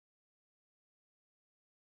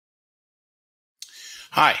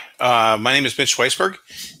Hi, my name is Mitch Weisberg,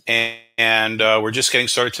 and we're just getting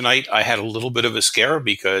started tonight. I had a little bit of a scare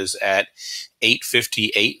because at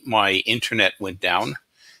 8:58 my internet went down,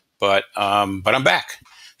 but I'm back.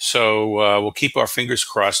 So we'll keep our fingers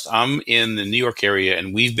crossed. I'm in the New York area,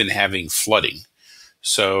 and we've been having flooding.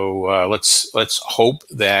 So let's hope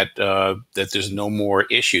that there's no more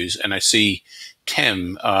issues. And I see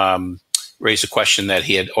Tim raised a question that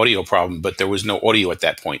he had audio problem, but there was no audio at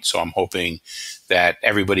that point. So I'm hoping that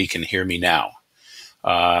everybody can hear me now.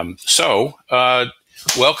 Welcome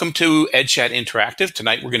to EdChat Interactive.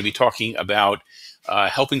 Tonight we're going to be talking about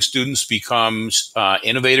helping students become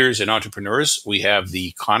innovators and entrepreneurs. We have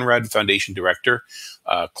the Conrad Foundation Director,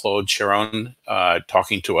 Claude Charron,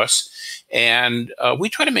 talking to us. And we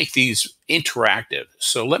try to make these interactive.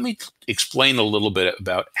 So let me explain a little bit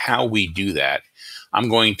about how we do that. I'm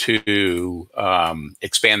going to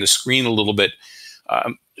expand the screen a little bit.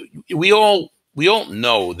 We all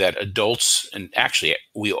know that adults, and actually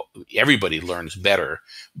everybody learns better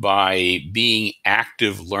by being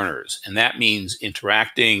active learners. And that means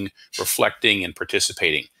interacting, reflecting, and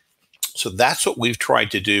participating. So that's what we've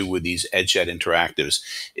tried to do with these EdChat Interactives,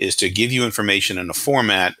 is to give you information in a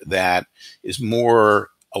format that is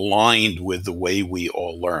more aligned with the way we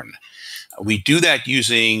all learn. We do that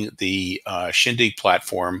using the Shindig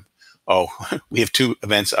platform. Oh, we have two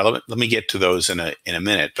events. Let me get to those in a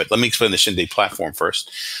minute, but let me explain the Shindig platform first.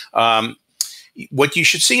 What you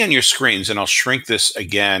should see on your screens, and I'll shrink this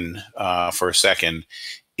again for a second,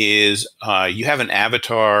 is you have an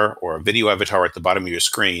avatar or a video avatar at the bottom of your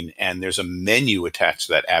screen, and there's a menu attached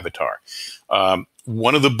to that avatar.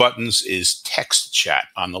 One of the buttons is text chat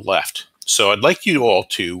on the left. So I'd like you all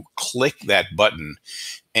to click that button.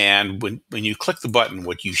 And when you click the button,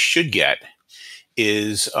 what you should get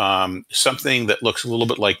is something that looks a little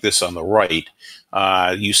bit like this on the right.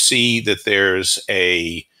 You see that there's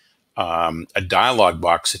a dialog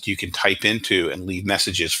box that you can type into and leave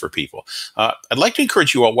messages for people. I'd like to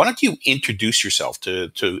encourage you all, why don't you introduce yourself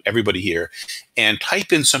to everybody here and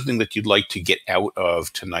type in something that you'd like to get out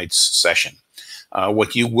of tonight's session.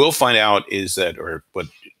 What you will find out is that, or what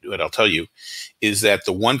I'll tell you, is that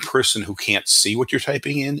the one person who can't see what you're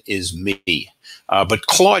typing in is me. But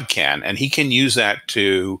Claude can, and he can use that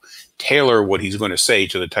to tailor what he's going to say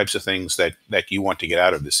to the types of things that you want to get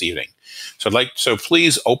out of this evening. So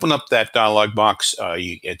please open up that dialog box.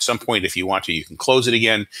 At some point, if you want to, you can close it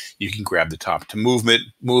again. You can grab the top to move it.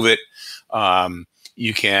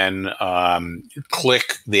 You can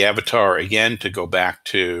click the avatar again to go back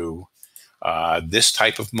to this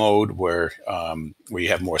type of mode where you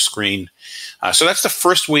have more screen. So that's the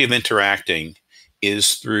first way of interacting,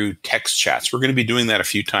 is through text chats. We're going to be doing that a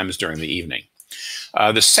few times during the evening.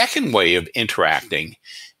 The second way of interacting,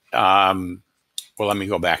 well, let me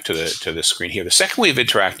go back to the screen here. The second way of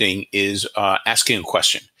interacting is asking a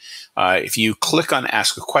question. If you click on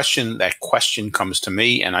Ask a Question, that question comes to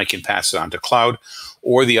me and I can pass it on to Claude.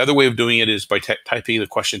 Or the other way of doing it is by typing the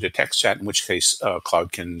question to text chat, in which case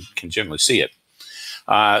Claude can generally see it.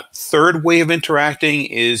 Third way of interacting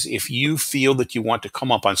is if you feel that you want to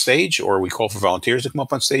come up on stage, or we call for volunteers to come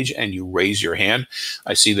up on stage, and you raise your hand.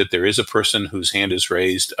 I see that there is a person whose hand is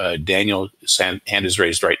raised. Daniel's hand is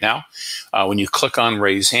raised right now. When you click on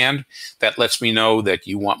raise hand, that lets me know that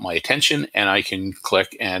you want my attention, and I can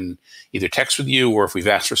click and either text with you, or if we've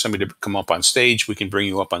asked for somebody to come up on stage, we can bring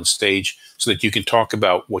you up on stage so that you can talk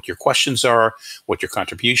about what your questions are, what your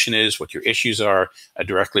contribution is, what your issues are,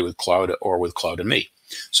 directly with Claude or with Claude and me.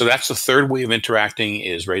 So that's the third way of interacting,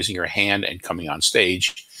 is raising your hand and coming on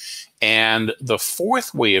stage. And the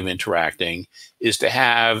fourth way of interacting is to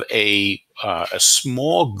have a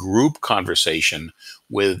small group conversation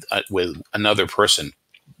with another person.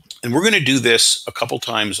 And we're going to do this a couple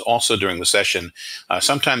times also during the session.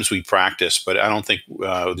 Sometimes we practice, but I don't think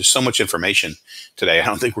there's so much information today. I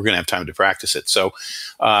don't think we're going to have time to practice it. So,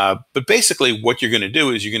 but basically what you're going to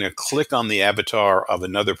do is you're going to click on the avatar of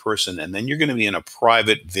another person, and then you're going to be in a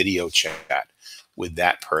private video chat with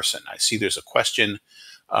that person. I see there's a question.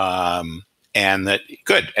 And that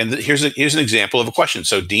good. And here's an example of a question.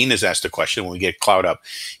 So Dean has asked a question. When we get Claude up,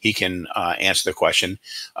 he can answer the question.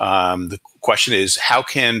 The question is, how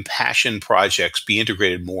can passion projects be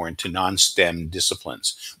integrated more into non-STEM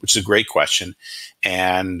disciplines? Which is a great question.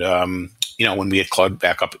 And when we get Claude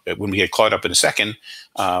back up, when we get Claude up in a second,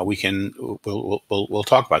 we'll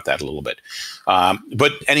talk about that a little bit.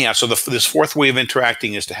 But anyhow, so this fourth way of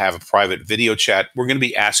interacting is to have a private video chat. We're going to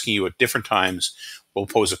be asking you at different times. We'll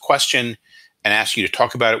pose a question and ask you to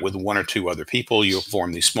talk about it with one or two other people. You'll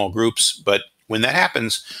form these small groups, but when that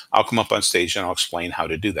happens, I'll come up on stage and I'll explain how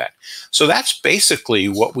to do that. So that's basically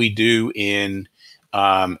what we do in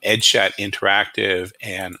EdChat Interactive,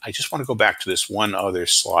 and I just want to go back to this one other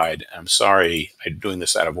slide. I'm sorry I'm doing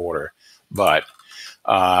this out of order, but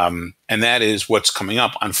and that is what's coming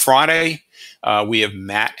up on Friday. We have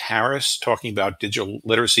Matt Harris talking about digital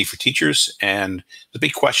literacy for teachers, and the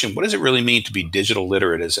big question: what does it really mean to be digital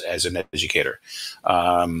literate as an educator?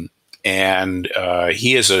 And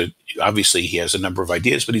obviously he has a number of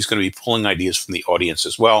ideas, but he's going to be pulling ideas from the audience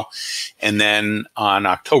as well. And then on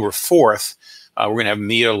October 4th, we're going to have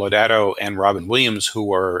Mia Lodato and Robin Williams,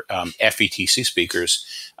 who are FETC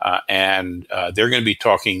speakers, and they're going to be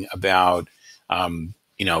talking about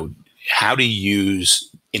how to use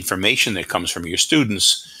information that comes from your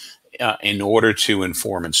students in order to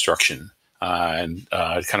inform instruction, and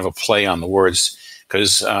kind of a play on the words,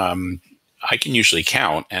 because I can usually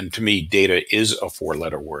count, and to me, data is a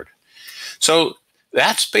 4-letter word. So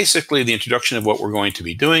that's basically the introduction of what we're going to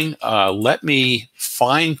be doing. Let me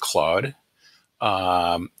find Claude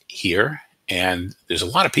here, and there's a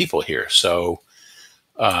lot of people here. So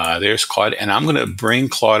there's Claude, and I'm going to bring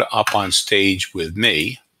Claude up on stage with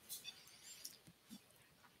me.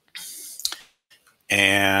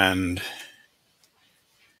 And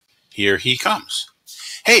here he comes.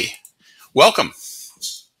 Hey, welcome.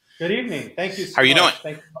 Good evening. Thank you so much. How are you doing?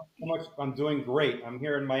 Thank you so much. I'm doing great. I'm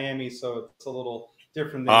here in Miami, so it's a little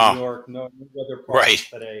different than New York. No weather problems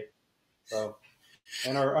today. So,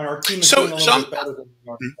 and our team is doing a little bit better than New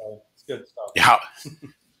York. So it's good stuff. Yeah.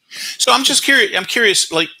 So I'm just curious. I'm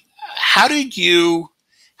curious. Like, how did you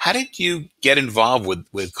get involved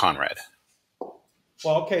with Conrad?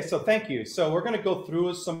 Well, okay. So thank you. So we're going to go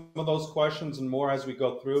through some of those questions and more as we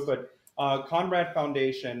go through. But Conrad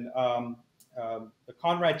Foundation. The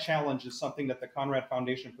Conrad Challenge is something that the Conrad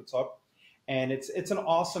Foundation puts up, and it's an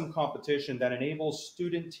awesome competition that enables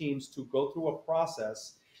student teams to go through a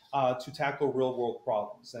process to tackle real world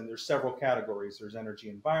problems. And there's several categories. There's energy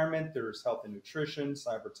environment, there's health and nutrition,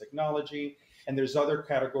 cyber technology, and there's other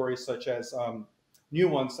categories such as new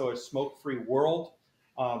ones, so it's smoke-free world.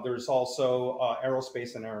 There's also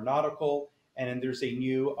aerospace and aeronautical, and then there's a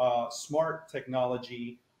new smart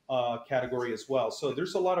technology category as well. So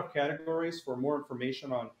there's a lot of categories. For more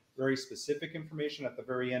information on very specific information at the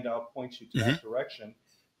very end, I'll point you to that direction.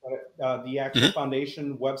 But the actual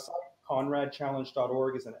foundation website,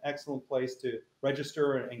 conradchallenge.org, is an excellent place to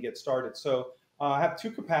register and get started. So I have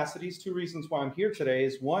two capacities. Two reasons why I'm here today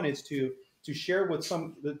is one is to share with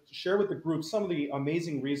the group some of the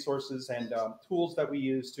amazing resources and tools that we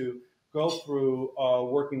use to go through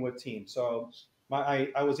working with teams. So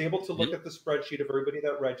I was able to look at the spreadsheet of everybody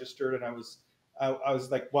that registered, and I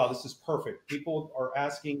was like, wow, this is perfect. People are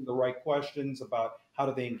asking the right questions about how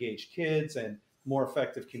do they engage kids and more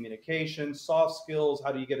effective communication, soft skills,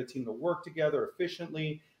 how do you get a team to work together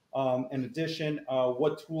efficiently? In addition,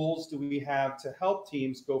 what tools do we have to help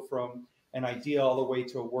teams go from an idea all the way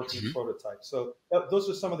to a working prototype? So those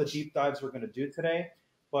are some of the deep dives we're going to do today.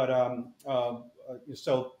 But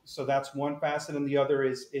so that's one facet, and the other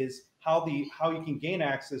is how you can gain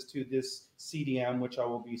access to this CDM, which I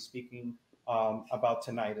will be speaking about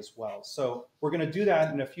tonight as well. So we're going to do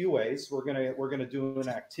that in a few ways. We're going to do an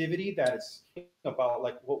activity that is about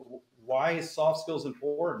like why is soft skills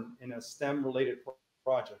important in a STEM related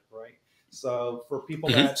project, right? So for people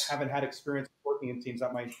that haven't had experience working in teams,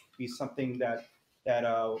 that might be something that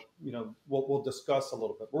we'll discuss a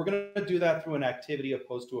little bit. We're going to do that through an activity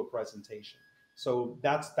opposed to a presentation. So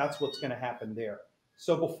that's what's going to happen there.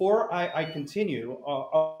 So before I continue,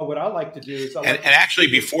 what I like to do is actually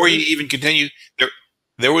before you even continue,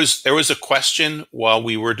 there was a question while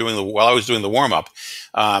I was doing the warm up.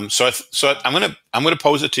 So I'm gonna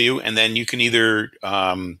pose it to you, and then you can either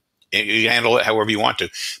you handle it however you want to.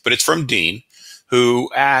 But it's from Dean, who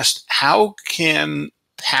asked, how can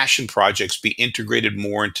passion projects be integrated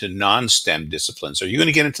more into non-STEM disciplines? Are you going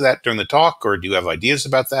to get into that during the talk, or do you have ideas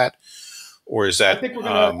about that? Or is that? I think we're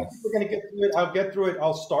going to get through it. I'll get through it.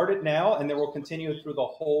 I'll start it now, and then we'll continue through the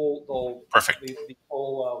whole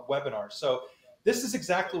webinar. So this is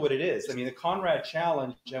exactly what it is. I mean, the Conrad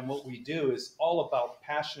Challenge and what we do is all about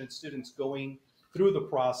passionate students going through the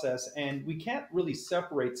process, and we can't really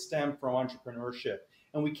separate STEM from entrepreneurship,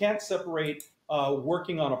 and we can't separate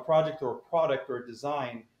working on a project or a product or a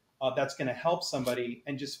design that's going to help somebody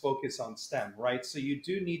and just focus on STEM, right? So you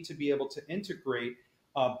do need to be able to integrate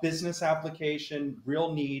business application,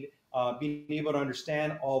 real need, being able to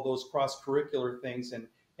understand all those cross-curricular things,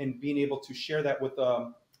 and being able to share that with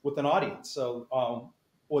an audience. So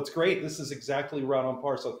what's great, this is exactly right on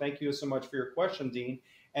par. So thank you so much for your question, Dean.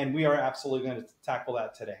 And we are absolutely going to tackle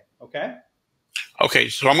that today. Okay? Okay,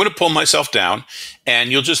 so I'm going to pull myself down, and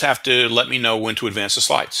you'll just have to let me know when to advance the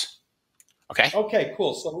slides. Okay. Okay,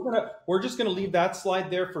 cool. So we're just gonna leave that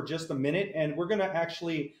slide there for just a minute, and we're gonna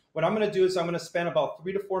actually what I'm gonna do is I'm gonna spend about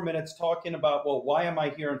 3 to 4 minutes talking about, well, why am I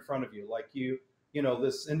here in front of you? Like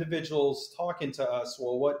this individual's talking to us.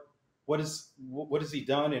 Well, what has he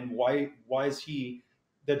done, and why is he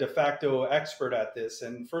the de facto expert at this?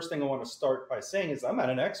 And first thing I want to start by saying is I'm not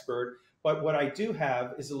an expert, but what I do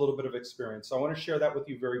have is a little bit of experience. So I want to share that with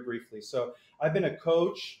you very briefly. So I've been a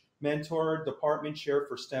coach, mentor, department chair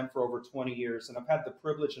for STEM for over 20 years, and I've had the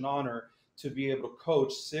privilege and honor to be able to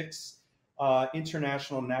coach 6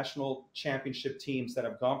 international national championship teams that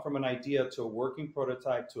have gone from an idea to a working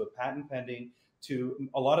prototype to a patent pending to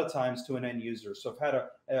a lot of times to an end user. So I've had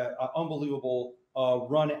an unbelievable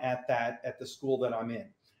run at that at the school that I'm in.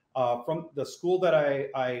 From the school that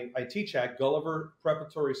I teach at, Gulliver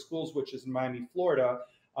Preparatory Schools, which is in Miami, Florida,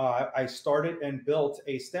 I started and built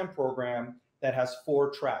a STEM program that has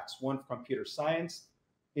 4 tracks, one computer science,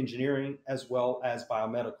 engineering, as well as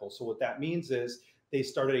biomedical. So what that means is they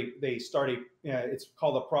started it's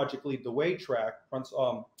called a Project Lead the Way track,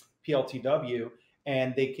 PLTW,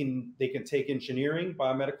 and they can take engineering,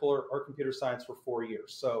 biomedical, or computer science for 4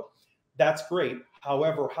 years. So that's great.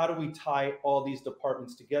 However, how do we tie all these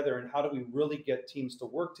departments together, and how do we really get teams to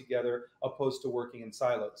work together opposed to working in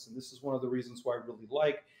silos? And this is one of the reasons why I really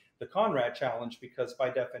like the Conrad Challenge, because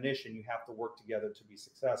by definition, you have to work together to be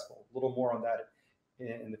successful. A little more on that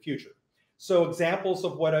in the future. So examples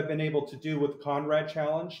of what I've been able to do with the Conrad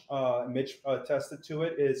Challenge, Mitch attested to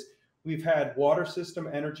it, is we've had water system,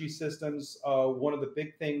 energy systems. One of the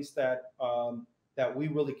big things that we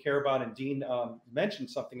really care about, and Dean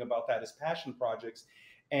mentioned something about that, is passion projects.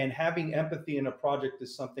 And having empathy in a project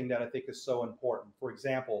is something that I think is so important. For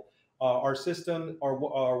example, our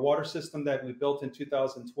water system that we built in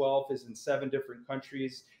 2012 is in 7 different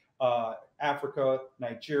countries: Africa,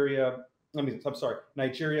 Nigeria,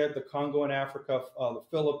 the Congo in Africa, the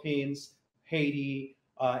Philippines, Haiti,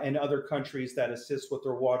 and other countries that assist with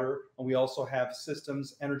their water. And we also have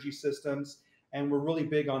systems, energy systems, and we're really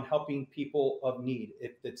big on helping people of need.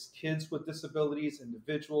 If it's kids with disabilities,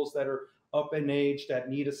 individuals that are up in age that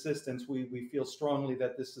need assistance, we feel strongly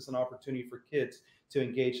that this is an opportunity for kids to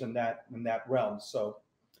engage in that realm. So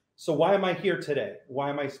why am I here today? Why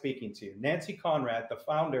am I speaking to you? Nancy Conrad, the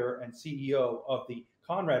founder and CEO of the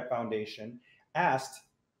Conrad Foundation, asked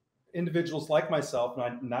individuals like myself,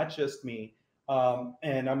 not just me,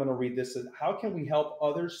 and I'm going to read this: how can we help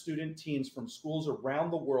other student teams from schools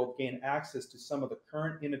around the world gain access to some of the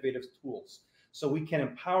current innovative tools so we can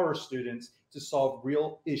empower students to solve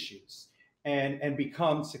real issues and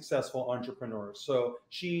become successful entrepreneurs? So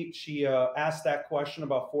she asked that question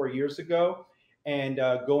about 4 years ago, and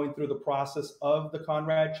going through the process of the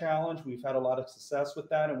Conrad Challenge, we've had a lot of success with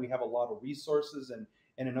that, and we have a lot of resources and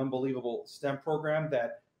an unbelievable STEM program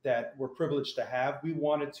that we're privileged to have. We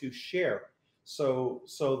wanted to share. So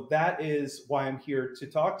that is why I'm here to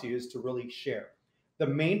talk to you, is to really share the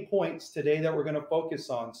main points today that we're going to focus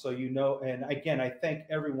on. So, and again, I thank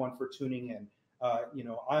everyone for tuning in.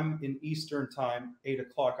 I'm in Eastern time, 8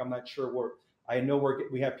 o'clock. I'm not sure where. I know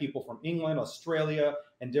we have people from England, Australia,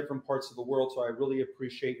 and different parts of the world. So I really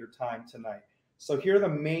appreciate your time tonight. So here are the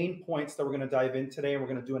main points that we're going to dive in today, and we're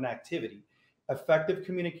going to do an activity: effective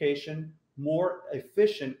communication, more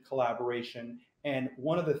efficient collaboration. And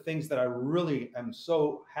one of the things that I really am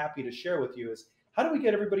so happy to share with you is, how do we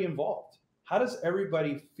get everybody involved? How does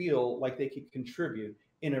everybody feel like they can contribute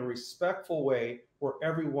in a respectful way where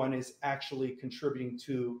everyone is actually contributing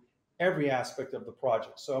to every aspect of the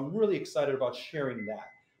project? So I'm really excited about sharing that.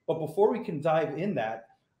 But before we can dive in that,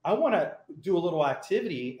 I want to do a little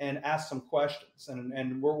activity and ask some questions.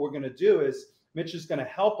 And what we're going to do is Mitch is going to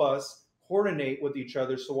help us coordinate with each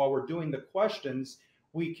other. So while we're doing the questions,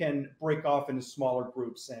 we can break off into smaller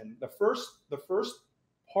groups. And the first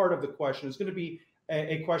part of the question is going to be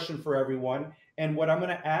a question for everyone. And what I'm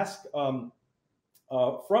going to ask from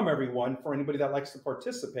everyone, for anybody that likes to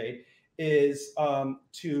participate, is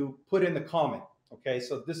to put in the comment. Okay,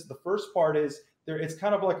 so the first part is there. It's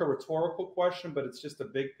kind of like a rhetorical question, but it's just a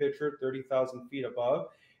big picture, 30,000 feet above.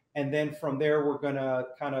 And then from there, we're going to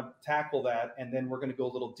kind of tackle that, and then we're going to go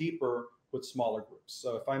a little deeper with smaller groups.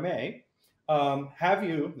 So if I may,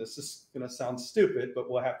 this is going to sound stupid, but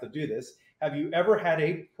we'll have to do this. Have you ever had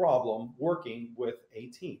a problem working with a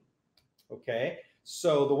team? Okay,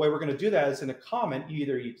 so the way we're going to do that is in a comment.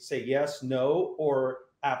 You say yes, no, or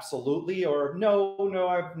absolutely, or no,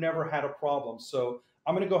 I've never had a problem. So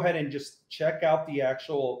I'm going to go ahead and just check out the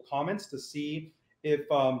actual comments to see if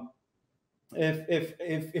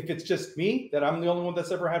it's just me, that I'm the only one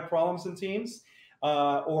that's ever had problems in teams,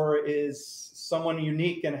 or is someone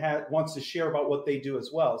unique and wants to share about what they do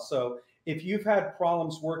as well. So if you've had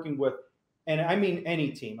problems working with, and I mean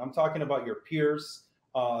any team, I'm talking about your peers,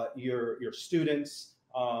 your students,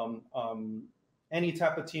 any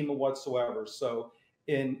type of team whatsoever. So,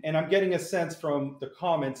 and I'm getting a sense from the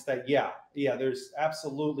comments that yeah, there's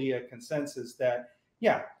absolutely a consensus that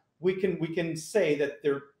yeah, we can say that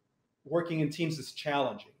they're working in teams is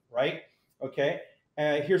challenging, right? Okay.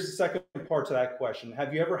 Here's the second part to that question.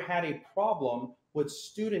 Have you ever had a problem with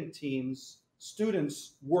students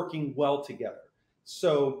working well together?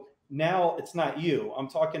 So now it's not you. I'm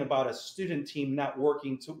talking about a student team not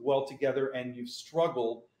working well together, and you've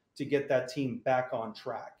struggled to get that team back on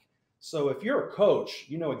track. So if you're a coach,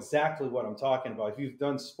 you know exactly what I'm talking about. If you've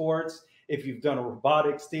done sports, if you've done a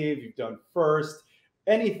robotics team, you've done FIRST,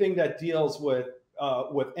 anything that deals with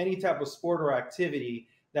any type of sport or activity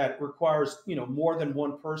that requires more than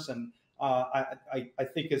one person, I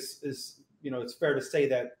think is it's fair to say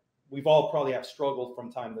that we've all probably have struggled from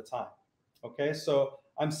time to time. Okay, so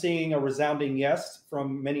I'm seeing a resounding yes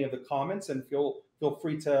from many of the comments, and feel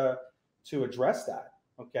free to address that.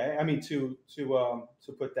 Okay, I mean to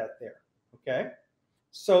put that there. Okay,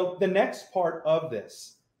 so the next part of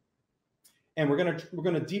this, and we're gonna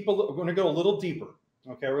go a little deeper.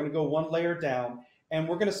 Okay, we're gonna go one layer down, and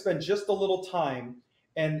we're gonna spend just a little time.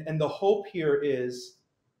 And the hope here is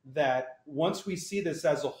that once we see this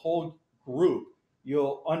as a whole group,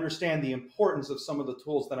 you'll understand the importance of some of the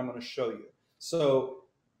tools that I'm going to show you. So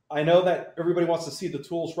I know that everybody wants to see the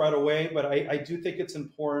tools right away, but I do think it's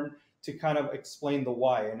important to kind of explain the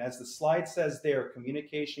why. And as the slide says there,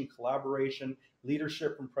 communication, collaboration,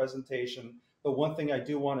 leadership, and presentation, the one thing I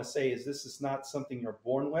do want to say is this is not something you're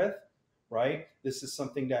born with, right? This is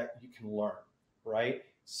something that you can learn, right?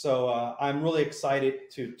 So I'm really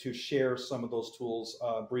excited to share some of those tools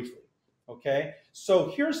briefly. Okay, so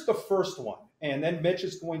here's the first one, and then Mitch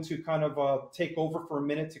is going to kind of take over for a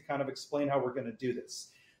minute to kind of explain how we're going to do this.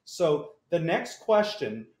 So the next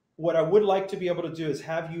question, what I would like to be able to do is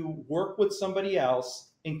have you work with somebody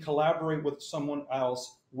else and collaborate with someone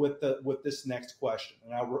else with this next question.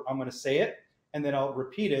 And I'm going to say it, and then I'll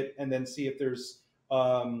repeat it, and then see if there's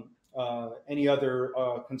any other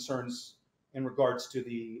concerns in regards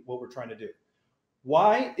to what we're trying to do.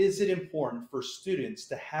 Why is it important for students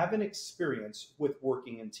to have an experience with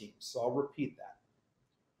working in teams? So I'll repeat that.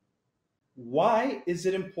 Why is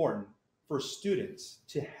it important for students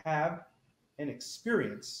to have an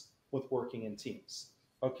experience with working in teams?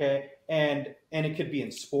 Okay, and it could be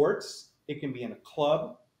in sports, it can be in a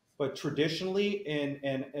club, but traditionally in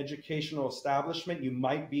an educational establishment, you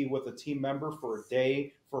might be with a team member for a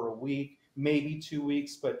day, for a week, maybe 2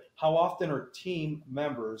 weeks, but how often are team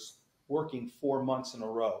members working 4 months in a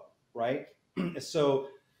row, right? So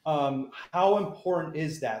how important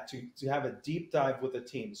is that to have a deep dive with a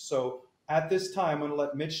team? So at this time, I'm going to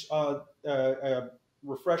let Mitch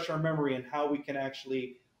refresh our memory on how we can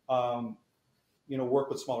actually work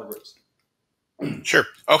with smaller groups. Sure.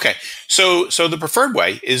 Okay. So the preferred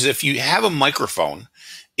way is, if you have a microphone,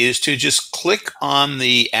 is to just click on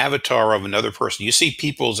the avatar of another person. You see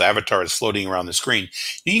people's avatars floating around the screen.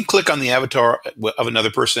 You can click on the avatar of another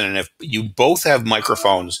person, and if you both have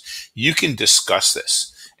microphones, you can discuss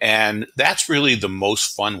this. And that's really the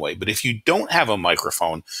most fun way. But if you don't have a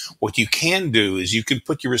microphone, what you can do is you can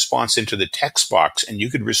put your response into the text box, and you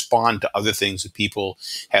could respond to other things that people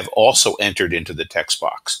have also entered into the text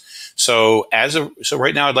box. So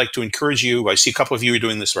right now, I'd like to encourage you. I see a couple of you are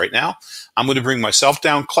doing this right now. I'm going to bring myself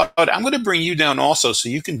down. Claude, I'm going to bring you down also, so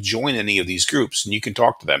you can join any of these groups and you can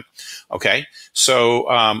talk to them. Okay. So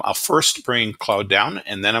I'll first bring Claude down,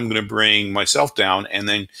 and then I'm going to bring myself down, and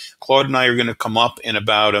then Claude and I are going to come up in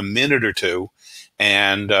about a minute or two,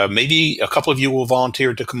 and maybe a couple of you will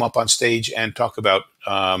volunteer to come up on stage and talk about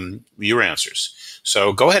your answers.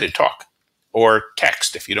 So go ahead and talk, or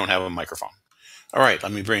text if you don't have a microphone. All right,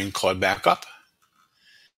 let me bring Claude back up.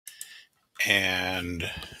 And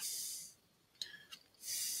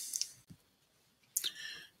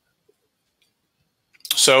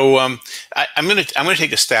so I'm going to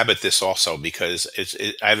take a stab at this also, because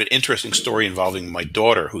I have an interesting story involving my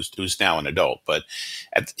daughter, who's now an adult. But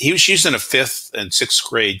she's in a 5th and 6th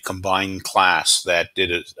grade combined class that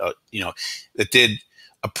did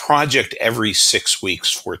a project every 6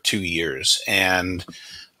 weeks for 2 years, and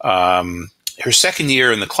her second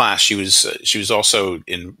year in the class, she was also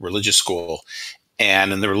in religious school.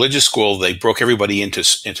 And in the religious school, they broke everybody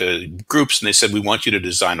into groups, and they said, we want you to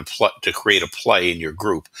design to create a play in your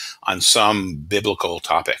group on some biblical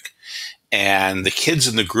topic. And the kids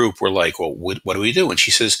in the group were like, well, what do we do? And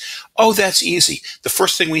she says, oh, that's easy. The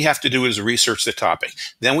first thing we have to do is research the topic.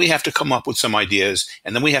 Then we have to come up with some ideas.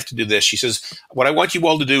 And then we have to do this. She says, what I want you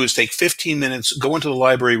all to do is take 15 minutes, go into the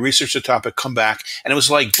library, research the topic, come back. And it was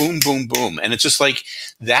like boom, boom, boom. And it's just like,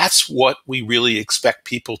 that's what we really expect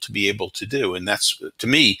people to be able to do. And that's, to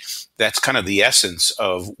me, that's kind of the essence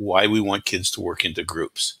of why we want kids to work into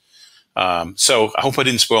groups. So I hope I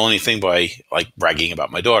didn't spoil anything by like bragging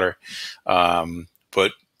about my daughter.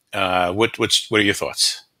 But what are your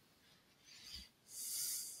thoughts?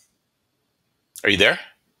 Are you there?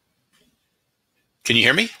 Can you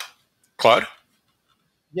hear me, Claude?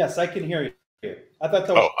 Yes, I can hear you. I thought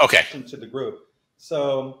that was okay. To the group.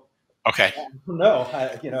 So Okay.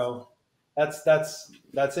 No,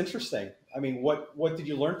 that's interesting. I mean, what did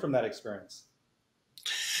you learn from that experience?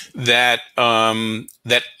 That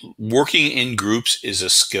that working in groups is a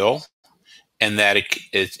skill, and that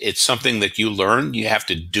it's something that you learn. You have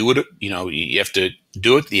to do it. You have to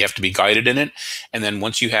do it. You have to be guided in it, and then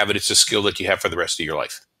once you have it, it's a skill that you have for the rest of your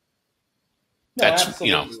life. No, That's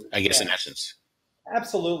absolutely. I guess in essence.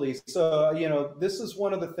 Absolutely. So this is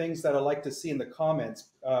one of the things that I like to see in the comments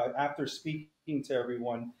after speaking to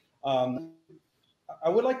everyone. I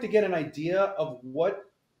would like to get an idea of what,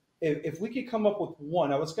 if we could come up with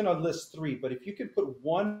one. I was going to list three, but if you could put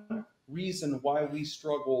one reason why we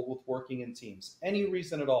struggle with working in teams, any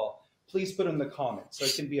reason at all, please put in the comments. So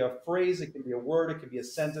it can be a phrase, it can be a word, it can be a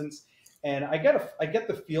sentence. And I get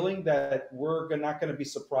the feeling that we're not going to be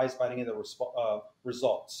surprised by any of the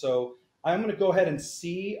results. So I'm going to go ahead and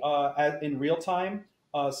see in real time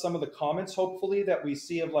some of the comments, hopefully, that we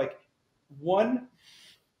see of like one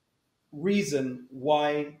reason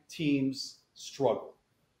why teams struggle.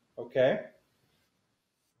 Okay.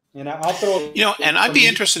 And I'll throw, and I'd be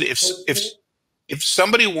interested if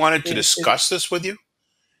somebody wanted to discuss this with you,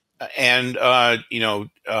 and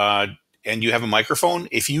and you have a microphone.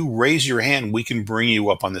 If you raise your hand, we can bring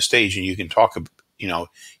you up on the stage, and you can talk.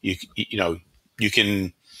 You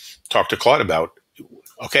can talk to Claude about.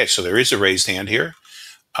 Okay, so there is a raised hand here.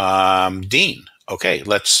 Dean. Okay,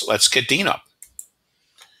 let's get Dean up.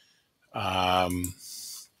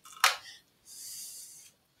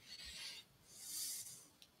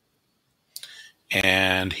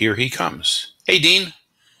 And here he comes. Hey, Dean.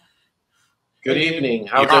 Good evening.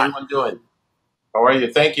 How's everyone doing? How are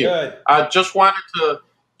you? Thank you. Good. Just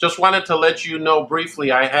wanted to let you know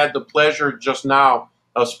briefly. I had the pleasure just now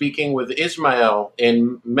of speaking with Ismael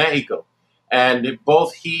in Mexico, and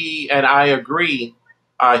both he and I agree.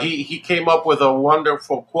 He came up with a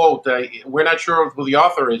wonderful quote. We're not sure who the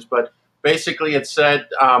author is, but basically it said,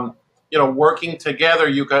 working together,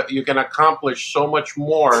 you can accomplish so much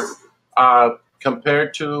more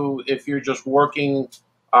compared to if you're just working,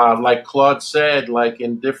 like Claude said, like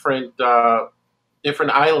in different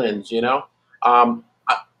islands.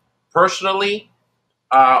 Personally,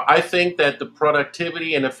 I think that the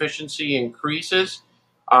productivity and efficiency increases,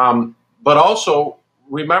 but also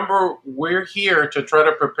remember, we're here to try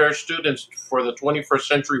to prepare students for the 21st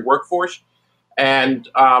century workforce. And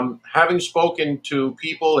having spoken to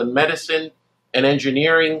people in medicine and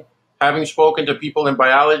engineering, having spoken to people in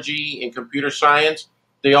biology and computer science,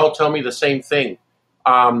 they all tell me the same thing.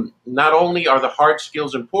 Not only are the hard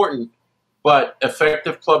skills important, but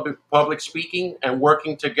effective public speaking and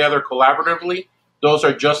working together collaboratively, those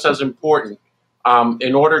are just as important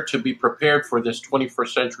in order to be prepared for this 21st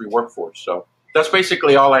century workforce. So that's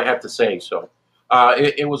basically all I had to say. So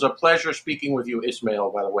it was a pleasure speaking with you, Ismael,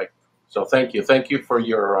 by the way. So thank you for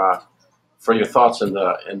your thoughts on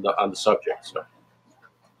the subject. So.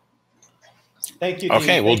 Thank you, Dean.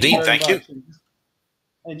 Okay, well, Dean, thank you.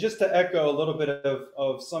 And just to echo a little bit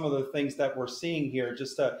of some of the things that we're seeing here,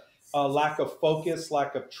 just a lack of focus,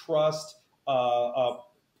 lack of trust,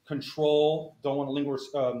 control. Don't want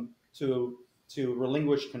to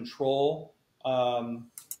relinquish control.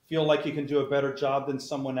 Feel like you can do a better job than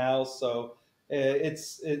someone else. So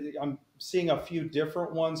I'm seeing a few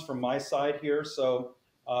different ones from my side here. So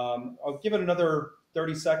I'll give it another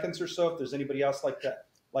 30 seconds or so if there's anybody else like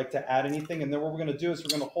to add anything. And then what we're going to do is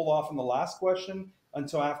we're going to hold off on the last question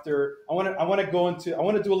until after. I want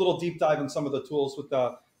to do a little deep dive in some of the tools with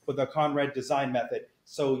the Conrad design method,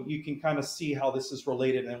 so you can kind of see how this is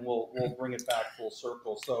related, and we'll bring it back full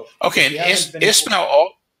circle. So okay, and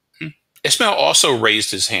Ismael also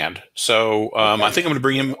raised his hand, so okay. I think I'm going to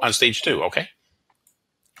bring him on stage too. Okay.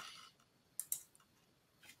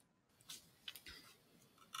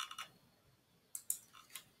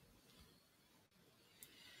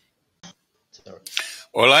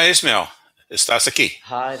 Hola, Ismael. ¿Estás aquí?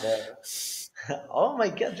 Hi there. Oh my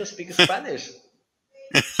God, you speak Spanish.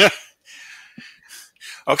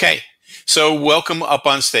 Okay, so welcome up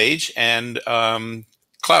on stage, and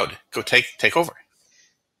Claude, go take over.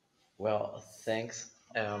 Well, thanks.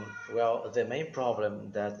 Well, the main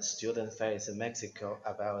problem that students face in Mexico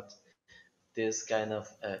about this kind of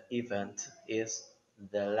event is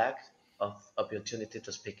the lack of opportunity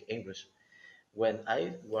to speak English. When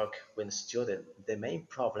I work with students, the main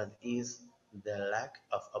problem is the lack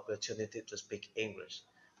of opportunity to speak English.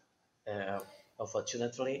 Uh,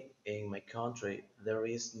 Unfortunately, in my country, there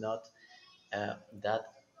is not that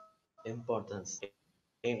importance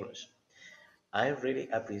English. I really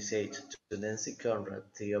appreciate to Nancy Conrad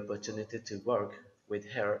the opportunity to work with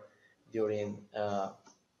her during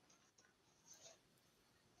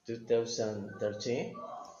 2013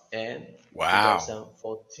 and Wow.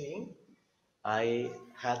 2014. I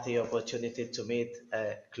had the opportunity to meet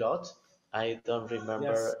Claude. I don't Yes,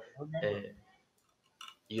 remember I uh, remember.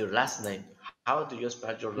 your last name. How do you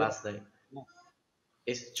spell your Yeah, last name? yeah.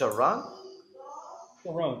 Is Charon?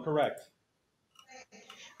 Sharon, correct.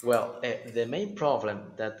 Well, the main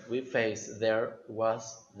problem that we faced there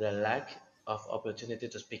was the lack of opportunity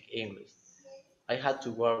to speak English. I had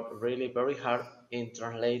to work really very hard in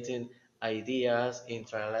translating ideas, in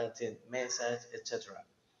translating messages, etc.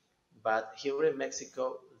 But here in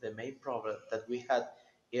Mexico, the main problem that we had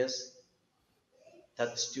is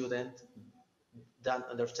that students don't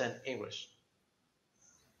understand English.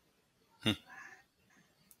 Hmm.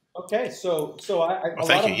 Okay, so Well,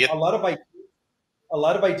 thank you. Yeah. a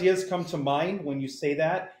lot of ideas come to mind when you say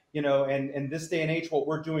that, and this day and age, what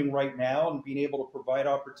we're doing right now and being able to provide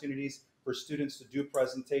opportunities for students to do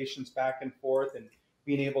presentations back and forth and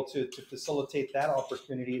being able to facilitate that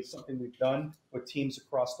opportunity is something we've done with teams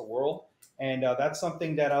across the world. And that's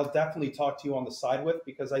something that I'll definitely talk to you on the side with,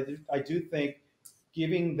 because I do think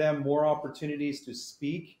giving them more opportunities to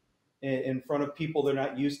speak in front of people they're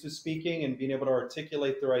not used to speaking and being able to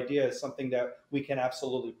articulate their idea is something that we can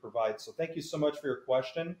absolutely provide. So thank you so much for your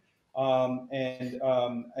question.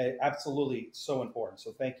 Absolutely so important.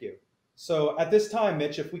 So thank you. So at this time,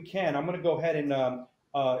 Mitch, if we can, I'm going to go ahead and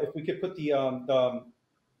if we could put the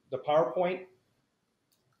PowerPoint,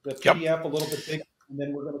 the Yep. PDF a little bit bigger, and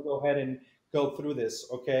then we're going to go ahead and go through this,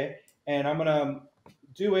 okay? And I'm going to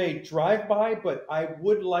do a drive-by, but I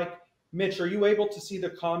would like, Mitch, are you able to see the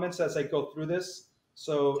comments as I go through this?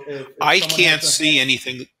 So if I someone has can't their see hand,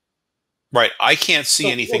 anything. Right. I can't see so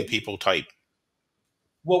anything people type.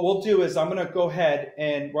 what we'll do is I'm going to go ahead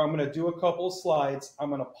and I'm going to do a couple of slides. I'm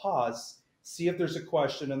going to pause, see if there's a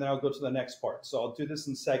question, and then I'll go to the next part. So I'll do this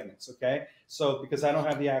in segments, okay? So because I don't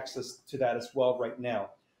have the access to that as well right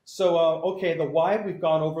now. So, okay, the why, we've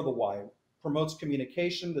gone over the why. Promotes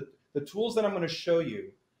communication. The tools that I'm going to show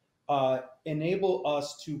you enable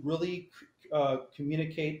us to really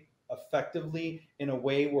communicate effectively in a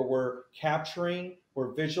way where we're capturing,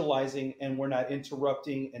 we're visualizing, and we're not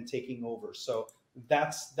interrupting and taking over. So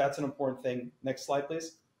that's an important thing. Next slide,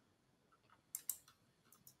 please.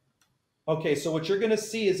 Okay, so what you're going to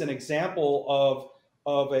see is an example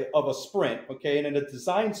of a sprint. Okay, and in a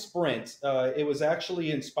design sprint, it was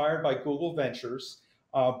actually inspired by Google Ventures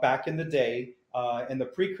back in the day, and the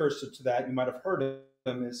precursor to that, you might have heard of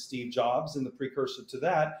him, is Steve Jobs, and the precursor to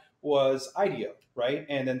that was IDEO, right?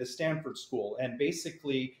 And then the Stanford School, and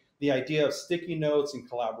basically the idea of sticky notes and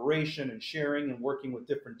collaboration and sharing and working with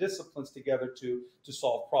different disciplines together to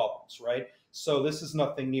solve problems, right? So this is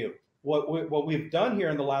nothing new. What we've done here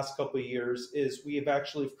in the last couple of years is we have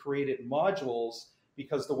actually created modules,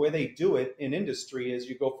 because the way they do it in industry is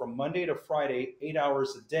you go from Monday to Friday, 8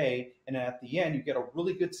 hours a day, and at the end you get a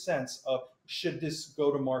really good sense of should this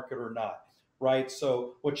go to market or not, right?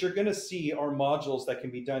 So what you're going to see are modules that can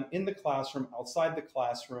be done in the classroom, outside the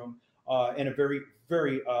classroom, in a very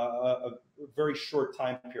short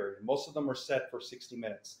time period. Most of them are set for 60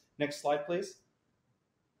 minutes. Next slide, please.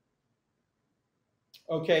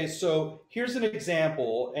 Okay, so here's an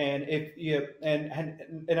example, and if you and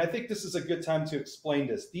I think this is a good time to explain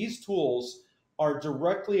this. These tools are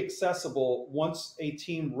directly accessible once a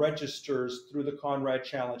team registers through the Conrad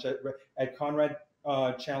Challenge at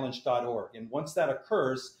conradchallenge.org, and once that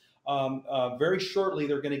occurs, very shortly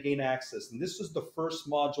they're going to gain access. And this is the first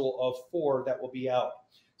module of 4 that will be out.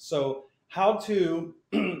 So how to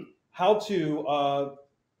how to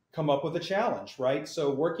come up with a challenge, right? So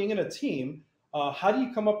working in a team, how do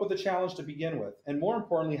you come up with a challenge to begin with? And more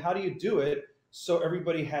importantly, how do you do it so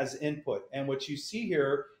everybody has input? And what you see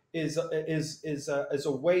here is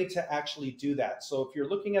a way to actually do that. So if you're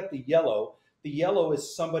looking at the yellow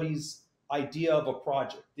is somebody's idea of a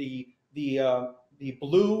project. The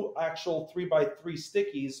blue actual 3x3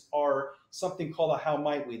 stickies are something called a how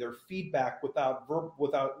might we. They're feedback without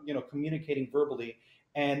communicating verbally.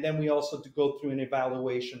 And then we also go through an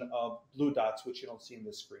evaluation of blue dots, which you don't see in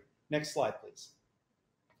this screen. Next slide, please.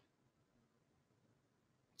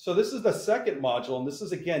 So this is the second module, and this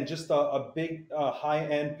is, again, just a big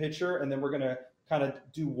high-end picture, and then we're going to kind of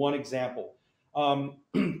do one example.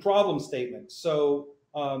 Problem statement. So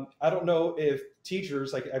I don't know if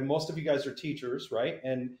teachers, like most of you guys are teachers, right?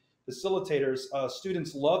 And facilitators,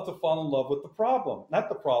 students love to fall in love with the problem, not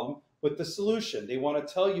the problem, with the solution. They want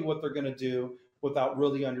to tell you what they're going to do without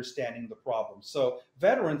really understanding the problem. So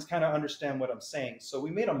veterans kind of understand what I'm saying. So we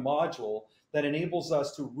made a module that enables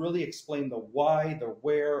us to really explain the why, the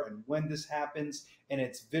where, and when this happens, and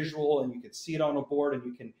it's visual, and you can see it on a board, and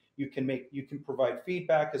you can provide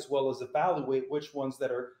feedback as well as evaluate which ones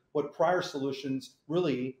that are what prior solutions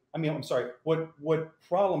really, what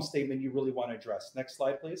problem statement you really want to address. Next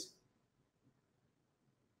slide, please.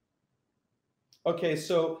 Okay,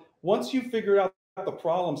 so once you figure out the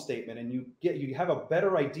problem statement and you have a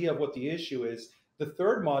better idea of what the issue is, the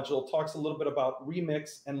third module talks a little bit about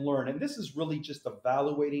remix and learn. And this is really just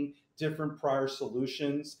evaluating different prior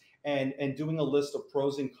solutions and doing a list of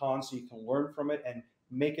pros and cons so you can learn from it and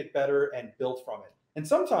make it better and build from it. And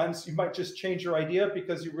sometimes you might just change your idea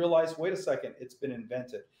because you realize, wait a second, it's been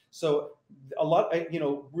invented. So a lot,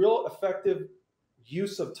 real effective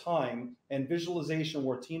use of time and visualization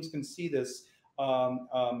where teams can see this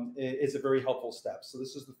is a very helpful step. So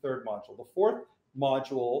this is the third module. The fourth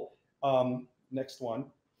module, next one.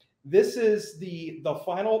 This is the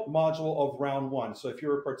final module of round one. So if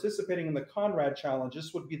you're participating in the Conrad challenge,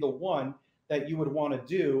 this would be the one that you would want to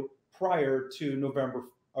do prior to November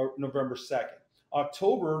 2nd.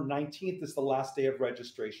 October 19th is the last day of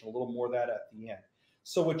registration, a little more of that at the end.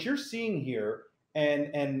 So what you're seeing here,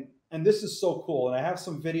 and this is so cool, and I have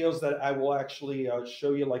some videos that I will actually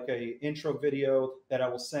show you, like a intro video that I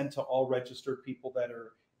will send to all registered people that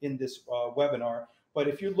are in this webinar. But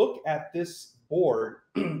if you look at this board,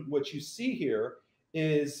 what you see here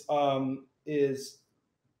is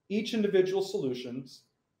each individual solutions,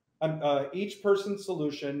 each person's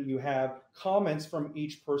solution. You have comments from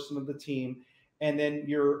each person of the team, and then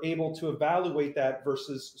you're able to evaluate that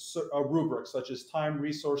versus a rubric such as time,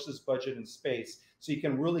 resources, budget, and space. So you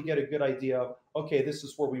can really get a good idea of, okay, this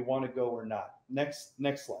is where we want to go or not. Next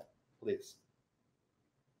slide, please.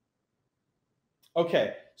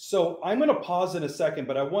 Okay, so I'm going to pause in a second,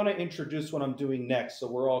 but I want to introduce what I'm doing next so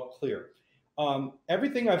we're all clear.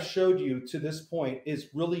 Everything I've showed you to this point is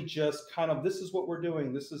really just kind of, this is what we're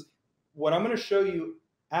doing. This is what I'm going to show you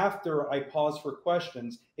after I pause for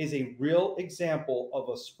questions is a real example of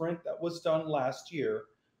a sprint that was done last year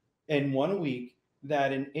in 1 week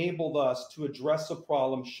that enabled us to address a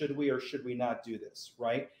problem. Should we or should we not do this,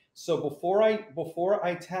 right? So before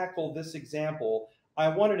I tackle this example, I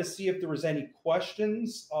wanted to see if there was any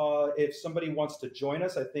questions. If somebody wants to join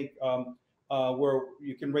us, I think where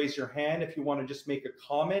you can raise your hand. If you want to just make a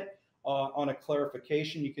comment on a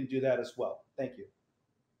clarification, you can do that as well. Thank you.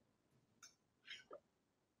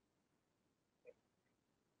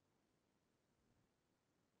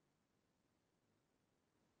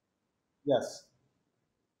 Yes.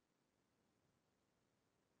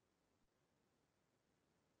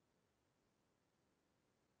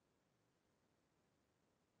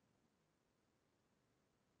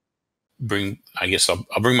 I guess I'll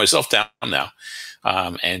bring myself down now.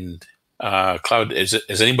 Claude,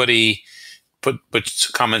 has anybody put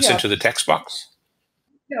comments into the text box?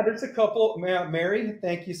 Yeah, there's a couple. Mary,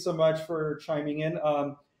 thank you so much for chiming in.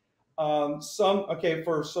 So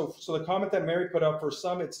the comment that Mary put up, for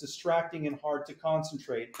some it's distracting and hard to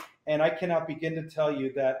concentrate. And I cannot begin to tell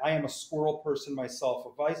you that I am a squirrel person myself.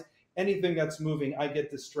 If anything that's moving, I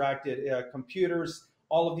get distracted. Computers,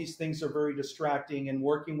 all of these things are very distracting, and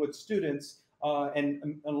working with students,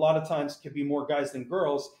 and a lot of times can be more guys than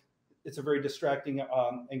girls. It's a very distracting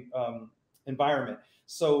environment.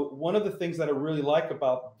 So one of the things that I really like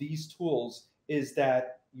about these tools is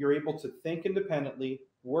that you're able to think independently,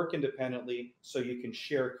 work independently, so you can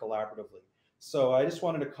share collaboratively. So I just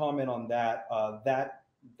wanted to comment on that at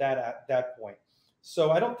that point.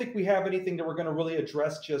 So I don't think we have anything that we're going to really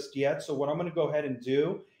address just yet. So what I'm going to go ahead and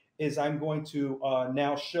do is I'm going to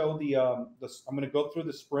now show I'm going to go through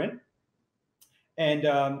the sprint, and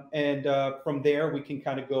from there we can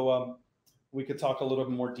kind of go. We could talk a little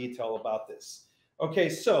bit more detail about this. Okay,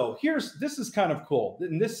 so this is kind of cool,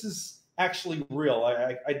 and this is actually real.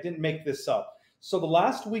 I didn't make this up. So the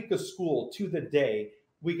last week of school, to the day,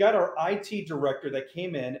 we got our IT director that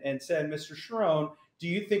came in and said, Mr. Charron, do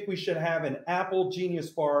you think we should have an Apple Genius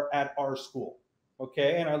Bar at our school?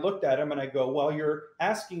 Okay, and I looked at him and I go, well, you're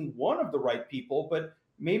asking one of the right people, but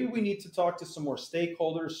maybe we need to talk to some more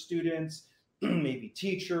stakeholders, students, maybe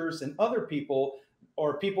teachers and other people,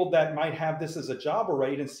 or people that might have this as a job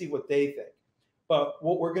already, and see what they think. But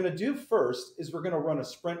what we're going to do first is we're going to run a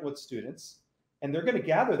sprint with students, and they're going to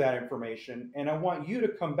gather that information. And I want you to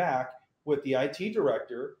come back with the IT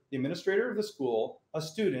director, the administrator of the school, a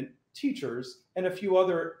student, teachers, and a few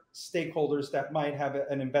other stakeholders that might have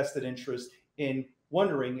an invested interest in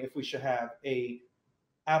wondering if we should have a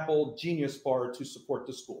Apple Genius Bar to support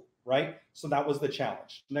the school, right? So that was the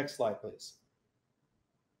challenge. Next slide, please.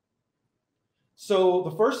 So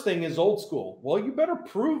the first thing is old school. Well, you better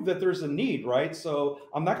prove that there's a need, right? So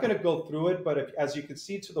I'm not going to go through it, but as you can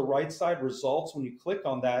see to the right side, results, when you click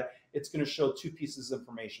on that, it's going to show two pieces of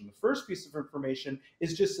information. The first piece of information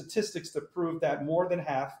is just statistics to prove that more than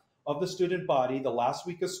half of the student body the last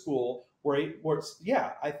week of school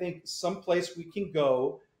yeah, I think someplace we can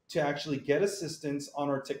go to actually get assistance on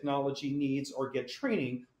our technology needs or get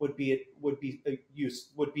training would be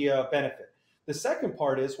a benefit. The second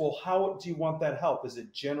part is, well, how do you want that help? Is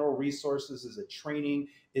it general resources? Is it training?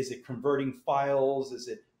 Is it converting files? Is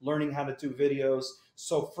it learning how to do videos?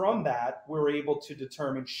 So from that, we're able to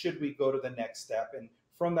determine, should we go to the next step? And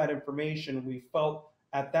from that information, we felt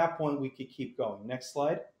at that point we could keep going. Next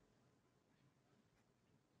slide.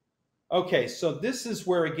 Okay, so this is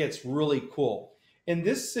where it gets really cool. In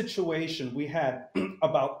this situation, we had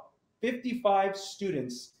about 55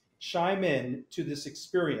 students chime in to this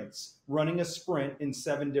experience, running a sprint in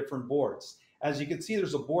 7 different boards. As you can see,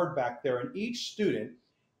 there's a board back there, and each student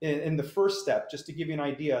in the first step, just to give you an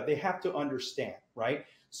idea, they have to understand, right?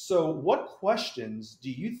 So what questions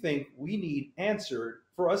do you think we need answered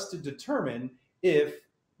for us to determine if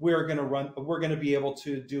we're going to be able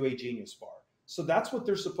to do a Genius Bar? So that's what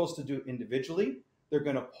they're supposed to do individually. They're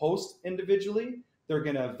going to post individually. They're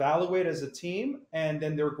going to evaluate as a team, and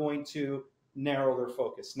then they're going to narrow their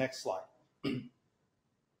focus. Next slide.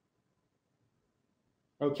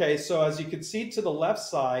 Okay, so as you can see to the left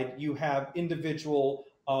side, you have individual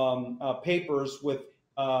papers with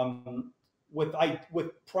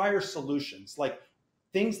prior solutions, like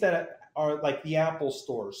things that are like the Apple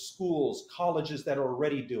stores, schools, colleges that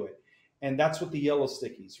already do it, and that's with the yellow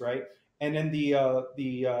stickies, right? And then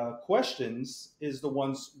the questions is the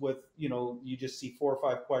ones with, you just see 4 or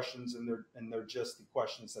 5 questions, and they're just the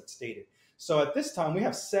questions that's stated. So at this time, we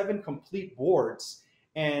have 7 complete boards.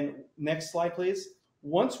 And next slide, please.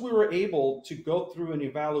 Once we were able to go through an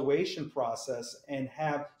evaluation process and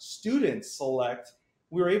have students select,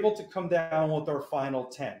 we were able to come down with our final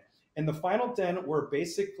 10. And the final 10 were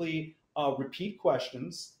basically repeat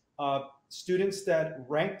questions, students that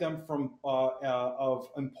ranked them from of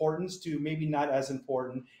importance to maybe not as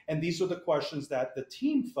important. And these are the questions that the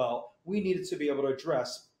team felt we needed to be able to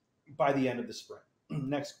address by the end of the sprint.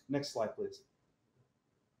 Next slide, please.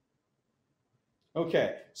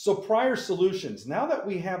 Okay, so prior solutions. Now that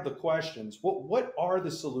we have the questions, what are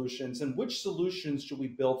the solutions and which solutions should we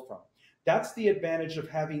build from? That's the advantage of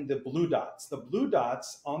having the blue dots. The blue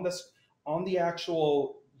dots on the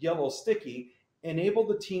actual yellow sticky enable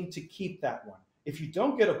the team to keep that one. If you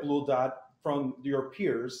don't get a blue dot from your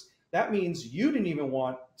peers, that means you didn't even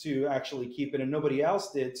want to actually keep it and nobody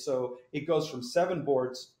else did, so it goes from 7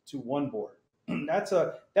 boards to 1 board. That's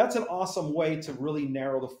an awesome way to really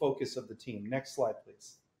narrow the focus of the team. Next slide,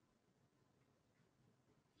 please.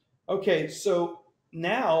 Okay, so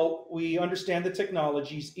now we understand the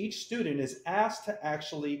technologies. Each student is asked to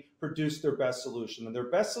actually produce their best solution, and their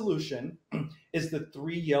best solution is the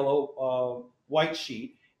 3 yellow white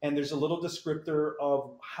sheet, and there's a little descriptor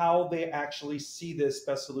of how they actually see this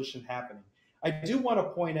best solution happening. I do want to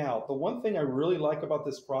point out, the one thing I really like about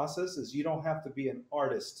this process is you don't have to be an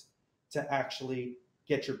artist to actually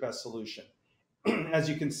get your best solution, as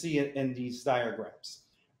you can see in these diagrams.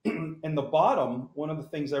 In the bottom, one of the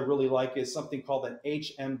things I really like is something called an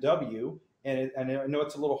HMW, and I know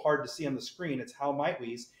it's a little hard to see on the screen, it's how might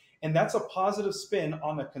we's, and that's a positive spin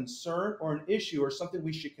on a concern or an issue or something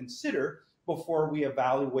we should consider before we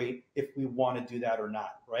evaluate if we want to do that or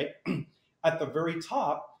not, right? At the very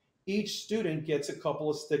top, each student gets a couple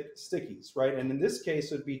of stickies, right? And in this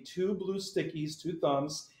case, it would be 2 blue stickies, 2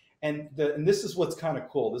 thumbs, and this is what's kind of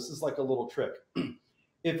cool. This is like a little trick.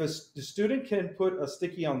 If the student can put a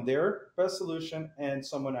sticky on their best solution and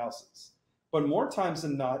someone else's. But more times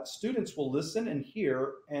than not, students will listen and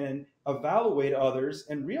hear and evaluate others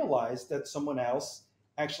and realize that someone else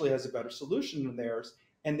actually has a better solution than theirs,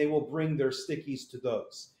 and they will bring their stickies to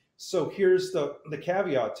those. So here's the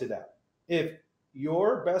caveat to that. If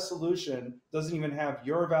your best solution doesn't even have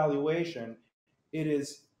your evaluation, it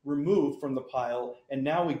is removed from the pile, and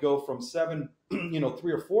now we go from 7, 3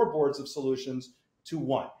 or 4 boards of solutions to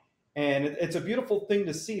 1. And it's a beautiful thing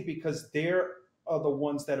to see because they're the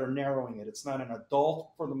ones that are narrowing it. It's not an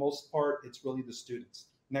adult for the most part. It's really the students.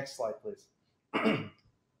 Next slide, please.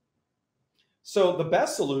 So the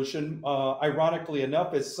best solution, ironically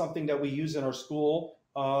enough, is something that we use in our school,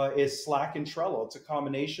 is Slack and Trello. It's a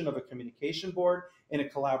combination of a communication board and a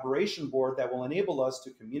collaboration board that will enable us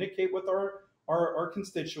to communicate with our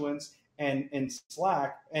constituents and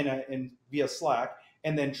Slack and via Slack.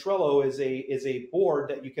 And then Trello is a board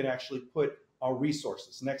that you can actually put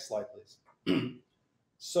resources. Next slide, please.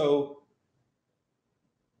 So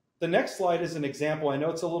the next slide is an example. I know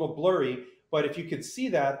it's a little blurry, but if you could see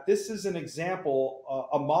that, this is an example,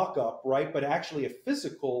 a mock-up, right? But actually a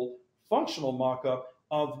physical, functional mock-up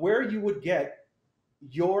of where you would get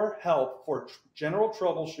your help for general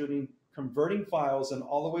troubleshooting, converting files, and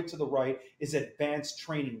all the way to the right is advanced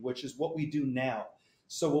training, which is what we do now.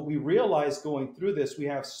 So what we realized going through this, we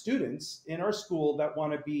have students in our school that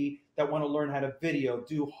want to learn how to video,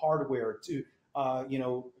 do hardware, to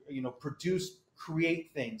produce,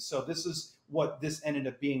 create things. So this is what this ended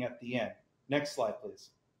up being at the end. Next slide, please.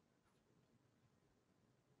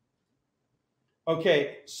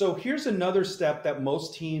 Okay, so here's another step that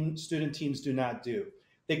most student teams do not do.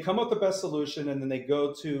 They come up with the best solution and then they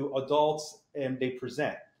go to adults and they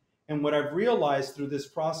present. And what I've realized through this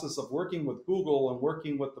process of working with Google and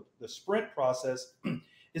working with the sprint process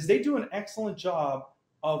is they do an excellent job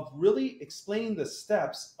of really explaining the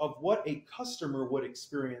steps of what a customer would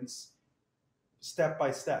experience step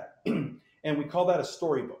by step. And we call that a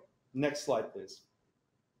storybook. Next slide, please.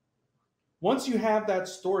 Once you have that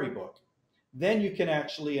storybook, then you can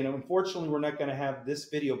actually, and unfortunately we're not going to have this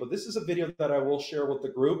video, but this is a video that I will share with the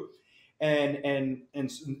group and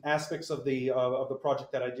aspects of the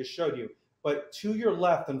project that I just showed you. But to your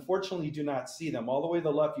left, unfortunately, you do not see them. All the way to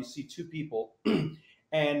the left, you see 2 people,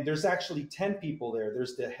 and there's actually 10 people there.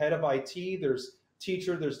 There's the head of IT, there's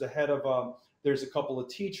teacher, there's the head of, there's a couple of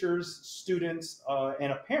teachers, students,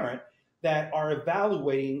 and a parent that are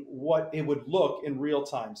evaluating what it would look in real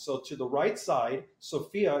time. So to the right side,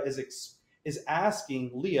 Sophia is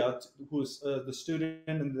asking Leah, who's the student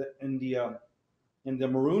in the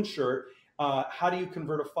maroon shirt, how do you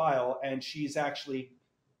convert a file? And she's actually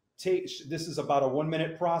this is about a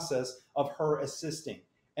 1-minute process of her assisting.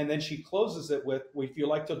 And then she closes it with, if you'd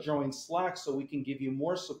like to join Slack so we can give you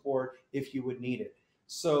more support if you would need it.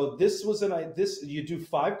 So this was you do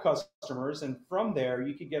 5 customers, and from there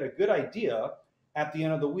you can get a good idea at the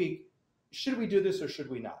end of the week, should we do this or should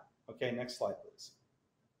we not? Okay, next slide, please.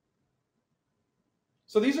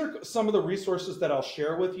 So these are some of the resources that I'll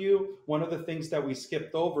share with you. One of the things that we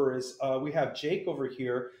skipped over is we have Jake over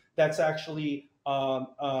here. That's actually,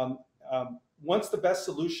 once the best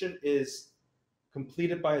solution is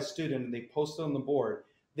completed by a student and they post it on the board,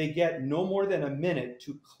 they get no more than a minute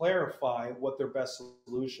to clarify what their best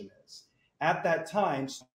solution is. At that time,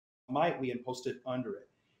 we post it under it.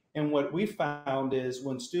 And what we found is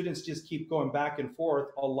when students just keep going back and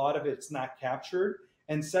forth, a lot of it's not captured.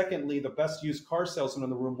 And secondly, the best used car salesman in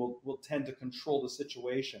the room will tend to control the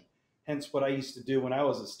situation. Hence what I used to do when I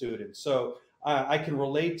was a student. So I can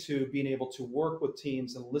relate to being able to work with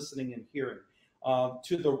teams and listening and hearing.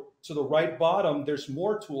 To the right bottom, there's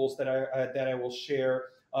more tools that I will share.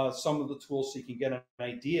 Some of the tools so you can get an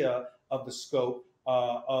idea of the scope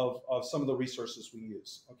of some of the resources we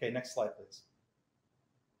use. Okay, next slide, please.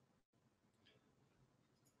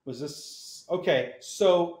 Was this okay?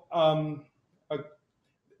 So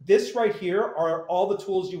this right here are all the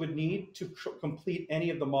tools you would need to complete any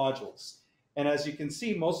of the modules. And as you can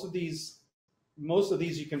see, most of these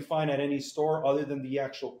you can find at any store other than the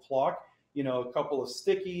actual clock. You know, a couple of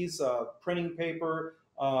stickies, printing paper,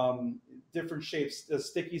 different shapes,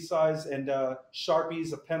 sticky size, and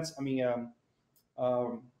Sharpies, a pencil. I mean,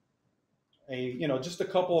 just a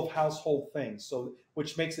couple of household things. So,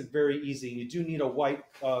 which makes it very easy. You do need a white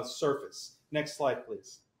surface. Next slide,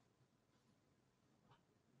 please.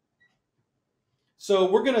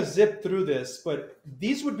 So we're going to zip through this, but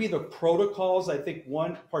these would be the protocols. I think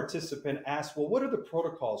one participant asked, well, what are the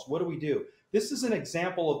protocols? What do we do? This is an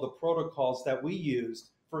example of the protocols that we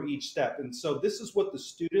used for each step. And so this is what the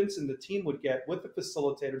students and the team would get with the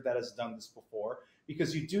facilitator that has done this before,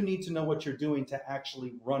 because you do need to know what you're doing to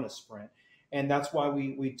actually run a sprint. And that's why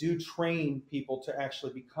we do train people to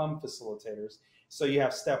actually become facilitators. So you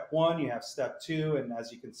have step 1, you have step 2, and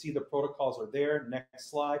as you can see, the protocols are there.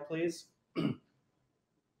 Next slide, please.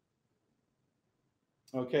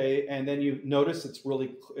 Okay, and then you notice it's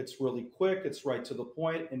really quick, it's right to the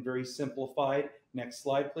point and very simplified. Next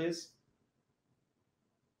slide, please.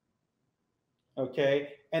 Okay,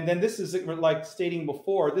 And then this is like stating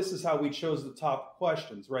before, this is how we chose the top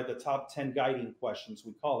questions, right? The top 10 guiding questions,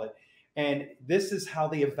 we call it. And this is how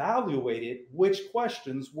they evaluated which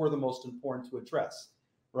questions were the most important to address,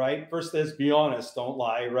 right? First, there's be honest, don't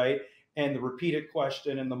lie, right? And the repeated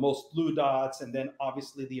question and the most blue dots, and then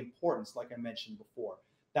obviously the importance, like I mentioned before.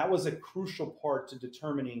 That was a crucial part to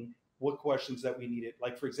determining what questions that we needed.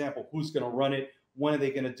 Like, for example, who's going to run it? When are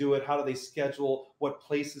they going to do it? How do they schedule? What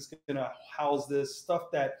place is going to house this?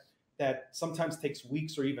 Stuff that sometimes takes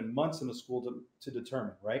weeks or even months in a school to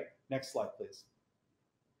determine, right? Next slide, please.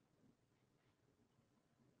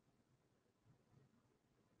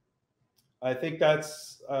 I think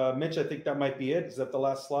that's, Mitch, I think that might be it. Is that the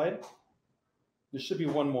last slide? There should be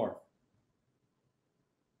one more.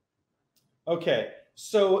 Okay,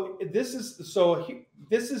 so this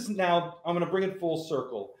is now, I'm going to bring it full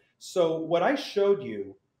circle. So what I showed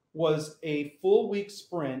you was a full week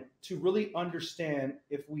sprint to really understand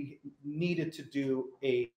if we needed to do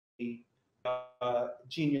a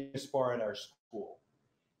Genius Bar at our school.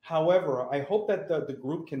 However, I hope that the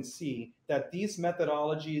group can see that these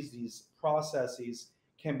methodologies, these processes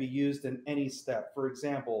can be used in any step. For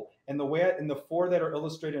example, in the 4 that are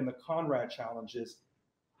illustrated in the Conrad challenges,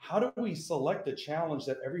 how do we select a challenge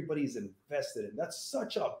that everybody's invested in? That's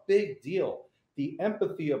such a big deal. The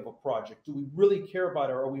empathy of a project. Do we really care about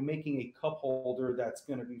it, or are we making a cup holder that's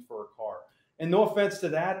going to be for a car? And no offense to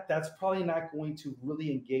that, that's probably not going to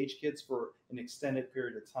really engage kids for an extended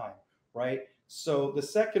period of time, right? So the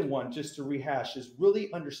second one, just to rehash, is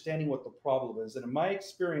really understanding what the problem is. And in my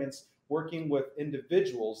experience, working with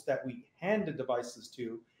individuals that we handed devices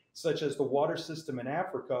to, such as the water system in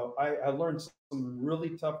Africa, I learned some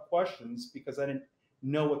really tough questions because I didn't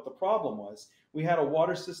know what the problem was. We had a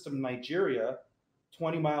water system in Nigeria,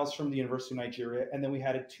 20 miles from the University of Nigeria, and then we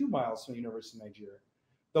had it 2 miles from the University of Nigeria.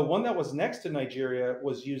 The one that was next to Nigeria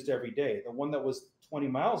was used every day. The one that was 20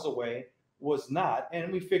 miles away was not,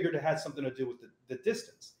 and we figured it had something to do with the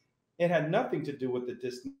distance. It had nothing to do with the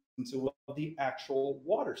distance. The actual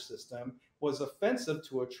water system was offensive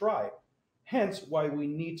to a tribe. Hence why we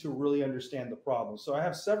need to really understand the problem. So I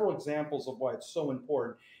have several examples of why it's so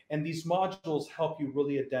important. And these modules help you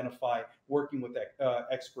really identify working with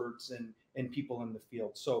experts and people in the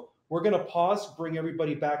field. So we're going to pause, bring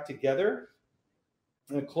everybody back together,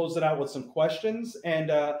 and close it out with some questions, and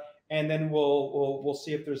then we'll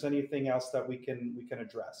see if there's anything else that we can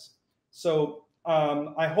address. So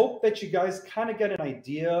I hope that you guys kind of get an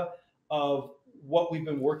idea of what we've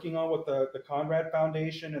been working on with the Conrad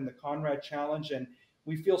Foundation and the Conrad Challenge. And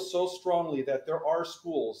we feel so strongly that there are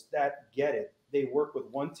schools that get it. They work with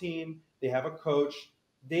one team, they have a coach.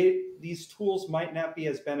 These tools might not be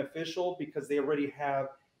as beneficial because they already have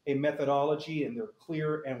a methodology and they're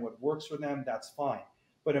clear and what works for them, that's fine.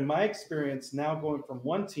 But in my experience, now going from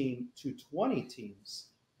one team to 20 teams,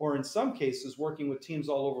 or in some cases working with teams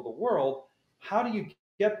all over the world, how do you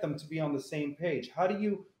get them to be on the same page? How do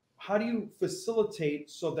you facilitate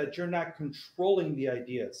so that you're not controlling the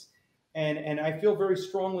ideas? And I feel very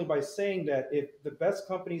strongly by saying that if the best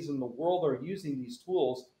companies in the world are using these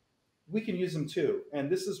tools, we can use them too. And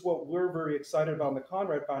this is what we're very excited about in the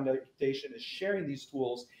Conrad Foundation, is sharing these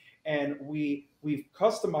tools. And we've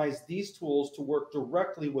customized these tools to work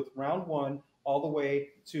directly with round one all the way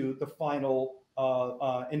to the final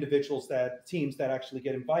teams that actually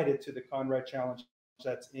get invited to the Conrad Challenge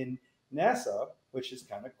that's in NASA, which is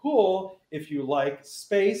kind of cool. If you like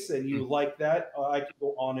space and you like that, I can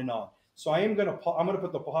go on and on. So I'm going to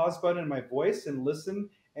put the pause button in my voice and listen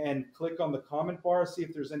and click on the comment bar, see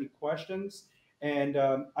if there's any questions. And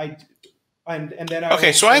then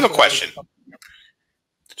okay. So I have a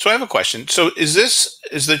question. So is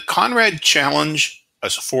the Conrad Challenge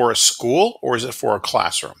for a school or is it for a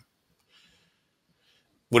classroom?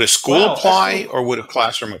 Would a school apply or would a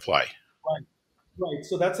classroom apply? Right.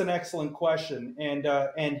 So that's an excellent question. And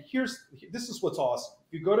this is what's awesome.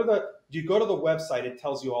 If you go to the website, it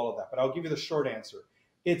tells you all of that. But I'll give you the short answer.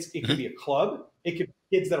 It can be a club. It could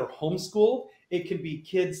be kids that are homeschooled. It can be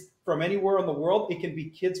kids from anywhere in the world. It can be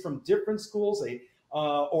kids from different schools,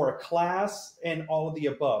 or a class, and all of the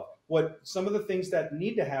above. Some of the things that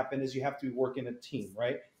need to happen is you have to work in a team,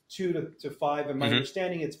 right? 2 to 5. And my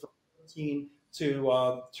understanding, it's from 13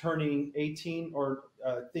 to turning 18, or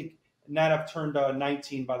I think not have turned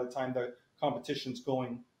 19 by the time the competition's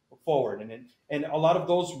going forward. And a lot of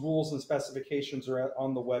those rules and specifications are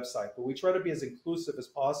on the website. But we try to be as inclusive as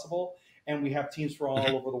possible, and we have teams from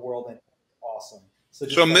all over the world, and it's awesome.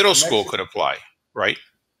 So middle school could apply, right?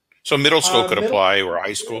 So middle school could apply, or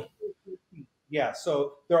high school? Yeah,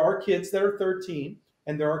 so there are kids that are 13,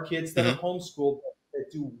 and there are kids that are homeschooled that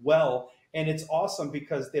do well and it's awesome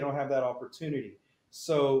because they don't have that opportunity.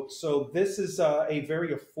 So this is a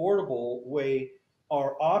very affordable way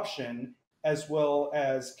or option, as well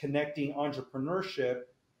as connecting entrepreneurship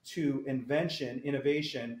to invention,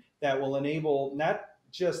 innovation that will enable not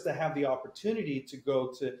just to have the opportunity to go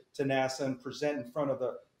to NASA and present in front of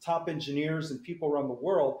the top engineers and people around the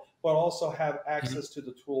world, but also have access to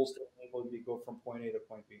the tools that enable you to go from point A to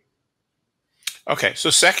point B. Okay, so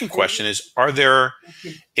second question is, are there,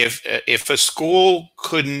 if a school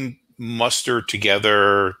couldn't muster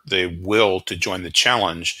together the will to join the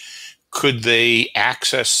challenge, could they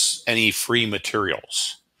access any free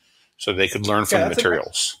materials so they could learn from the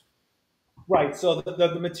materials? Right. So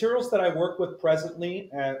the materials that I work with presently,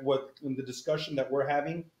 in the discussion that we're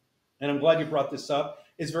having, and I'm glad you brought this up,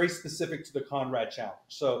 is very specific to the Conrad Challenge.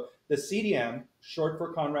 So the CDM, short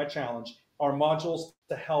for Conrad Challenge, are modules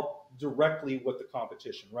to help directly with the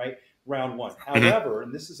competition, right? Round one. However,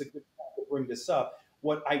 and this is a good time to bring this up,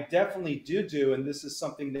 what I definitely do, and this is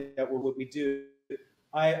something that we do,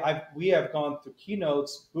 we have gone through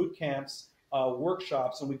keynotes, boot camps,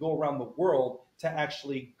 workshops, and we go around the world to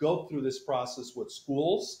actually go through this process with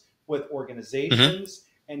schools, with organizations,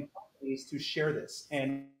 and companies to share this.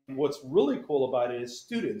 And what's really cool about it is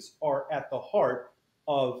students are at the heart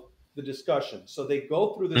of the discussion. So they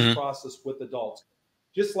go through this process with adults.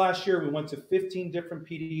 Just last year, we went to 15 different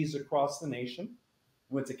PDs across the nation.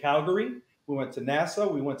 We went to Calgary, we went to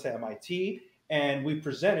NASA, we went to MIT, and we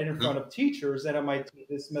presented in front of teachers at MIT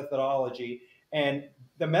this methodology. And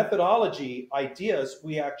the methodology ideas,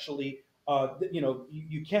 we actually,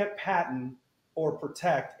 you can't patent or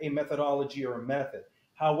protect a methodology or a method.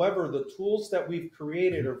 However, the tools that we've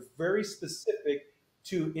created are very specific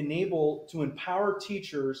to empower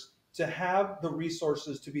teachers to have the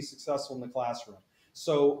resources to be successful in the classroom.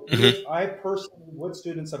 So I personally, with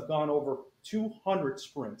students, have gone over 200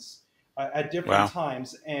 sprints at different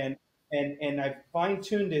times, and I've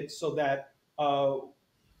fine-tuned it so that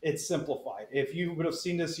it's simplified. If you would have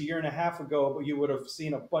seen this a year and a half ago, you would have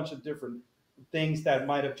seen a bunch of different things that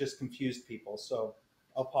might have just confused people. So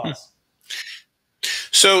I'll pause.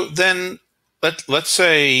 So then let's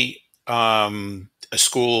say a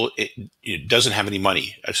school it doesn't have any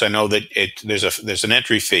money. So I know that there's an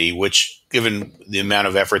entry fee, which, given the amount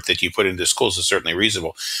of effort that you put into schools, is certainly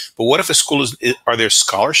reasonable. But what if a school are there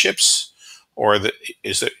scholarships, or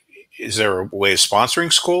is there a way of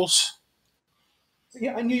sponsoring schools?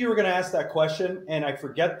 Yeah, I knew you were going to ask that question, and I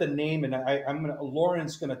forget the name, and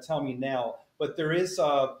Lauren's going to tell me now. But there is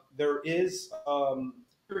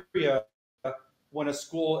when a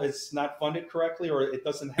school is not funded correctly, or it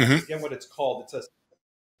doesn't have to get what it's called. It's a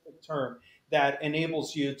term that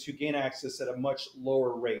enables you to gain access at a much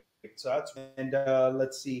lower rate. So that's, and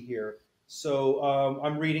let's see here. So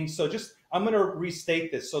I'm reading. So I'm going to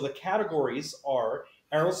restate this. So the categories are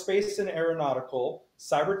aerospace and aeronautical,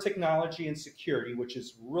 cyber technology and security, which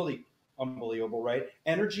is really unbelievable, right?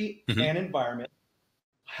 Energy and environment,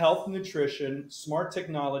 health and nutrition, smart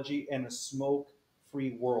technology, and a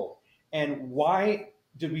smoke-free world. And why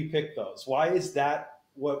did we pick those? Why is that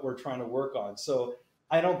what we're trying to work on? So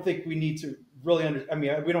I don't think we need to really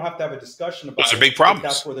we don't have to have a discussion about those are big problems.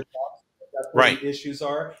 That's where the issues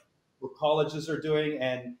are, what colleges are doing,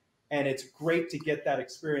 and it's great to get that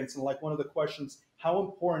experience. And like one of the questions, how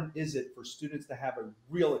important is it for students to have a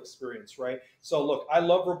real experience, right? So look, I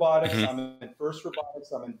love robotics. I'm in FIRST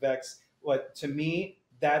Robotics. I'm in VEX. But to me,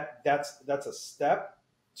 that's a step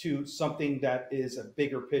to something that is a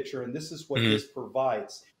bigger picture, and this is what this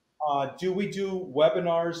provides. Do we do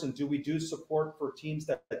webinars, and do we do support for teams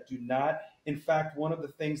that do not? In fact, one of the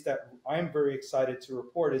things that I'm very excited to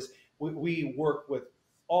report is we work with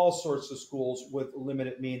all sorts of schools with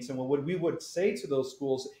limited means, and what we would say to those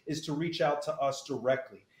schools is to reach out to us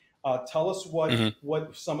directly. Tell us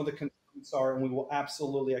what some of the concerns are, and we will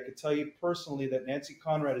absolutely. I could tell you personally that Nancy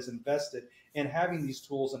Conrad is invested in having these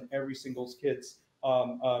tools in every single kid's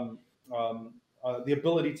the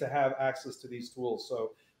ability to have access to these tools.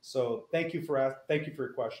 So thank you for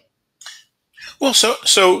your question. Well,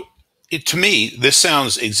 so to me, this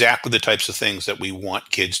sounds exactly the types of things that we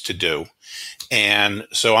want kids to do, and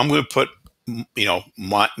so I'm going to put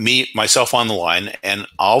myself on the line, and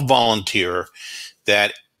I'll volunteer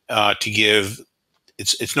that to give.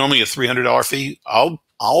 It's normally a $300 fee.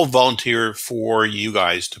 I'll volunteer for you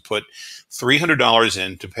guys to put $300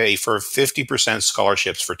 in to pay for 50%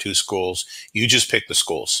 scholarships for 2 schools. You just pick the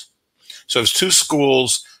schools. So if 2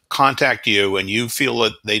 schools contact you and you feel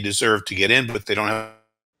that they deserve to get in, but they don't have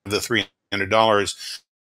the $300,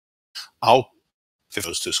 I'll fit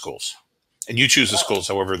those 2 schools, and you choose the schools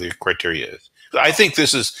however the criteria is. I think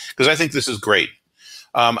this is great.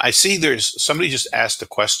 I see there's somebody just asked a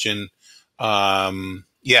question.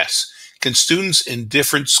 Yes. Can students in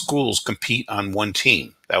different schools compete on one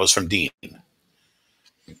team? That was from Dean.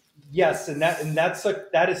 Yes, and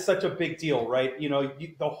that is such a big deal, right? You know,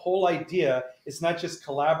 the whole idea is not just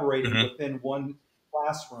collaborating Hmm. within one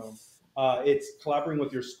classroom. It's collaborating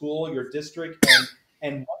with your school, your district,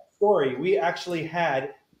 and one story. We actually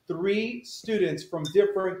had three students from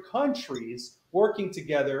different countries working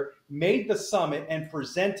together, made the summit, and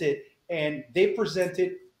presented. And they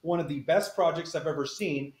presented one of the best projects I've ever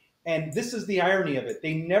seen. And this is the irony of it: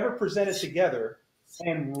 they never presented together,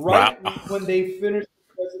 and Wow. right when they finished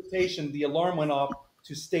presentation, the alarm went off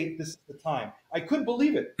to state this is the time. I couldn't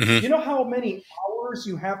believe it. Hmm. You know how many hours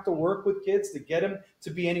you have to work with kids to get them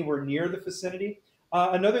to be anywhere near the vicinity?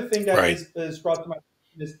 Another thing that Right. is brought to my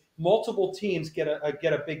attention is multiple teams get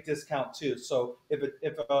a big discount too. So if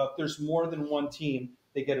there's more than one team,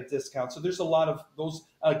 they get a discount. So there's a lot of those,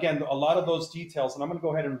 again, a lot of those details, and I'm going to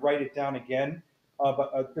go ahead and write it down again,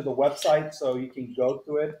 to the website so you can go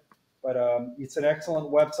to it. But it's an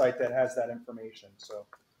excellent website that has that information. So,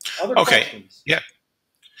 other Okay. questions? Yeah.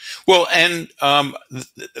 Well, and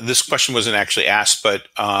this question wasn't actually asked, but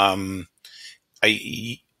I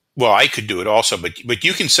well, I could do it also, but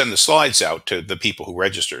you can send the slides out to the people who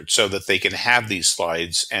registered so that they can have these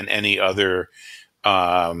slides and any other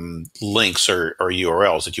links or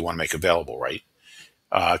URLs that you want to make available, right?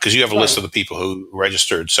 Because you have a list Right. of the people who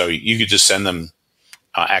registered, so you could just send them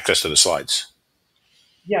access to the slides.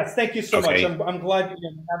 Yes, thank you so much. Okay. I'm glad,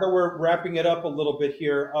 now that we're wrapping it up a little bit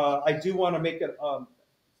here. I do want to make it.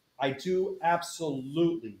 I do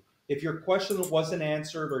absolutely. If your question wasn't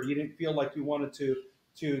answered or you didn't feel like you wanted to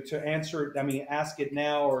answer it, I mean, ask it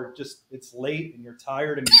now, or just it's late and you're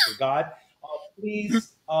tired and you forgot.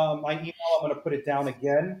 Please, my email, I'm going to put it down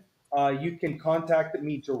again. You can contact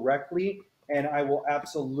me directly, and I will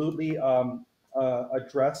absolutely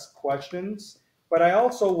address questions. But I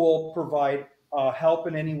also will provide help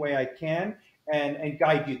in any way I can, and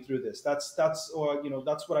guide you through this. That's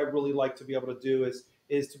what I really like to be able to do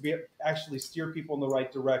is to be actually steer people in the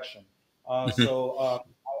right direction. Mhm.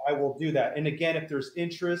 I will do that. And again, if there's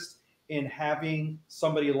interest in having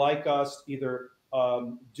somebody like us either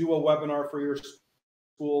do a webinar for your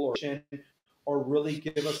school or really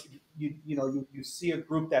give us, you see a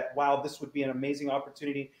group that, wow, this would be an amazing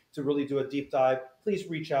opportunity to really do a deep dive, please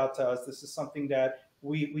reach out to us. This is something that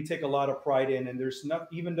we take a lot of pride in, and there's not,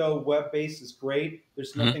 even though web-based is great,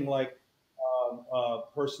 there's Mhm. nothing like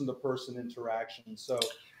person-to-person interaction. So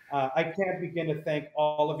I can't begin to thank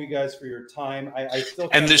all of you guys for your time. I still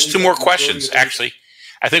And can't there's believe two that more the majority questions, of you. actually.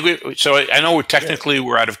 I think so I know Yes.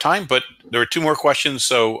 we're out of time, but there are two more questions.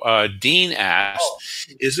 So Dean asked, Oh,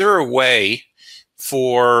 is there a way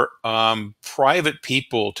for private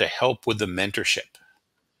people to help with the mentorship?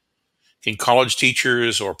 Can college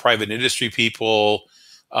teachers or private industry people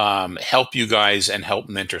help you guys and help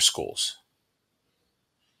mentor schools?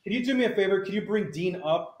 can you do me a favor? Can you bring Dean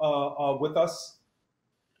up with us?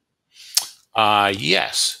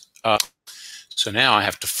 Yes. So now I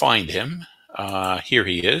have to find him. Here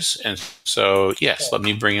he is. And so, yes, let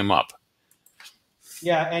Okay. me bring him up.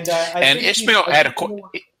 Yeah, and I And think he's. I think you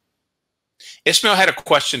know, Ismail had a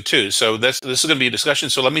question too. So this is going to be a discussion.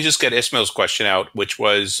 So let me just get Ismail's question out, which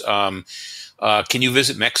was, can you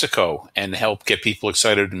visit Mexico and help get people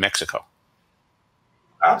excited in Mexico?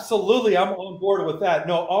 absolutely, I'm on board with that.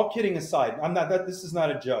 No, all kidding aside, I'm not. That this is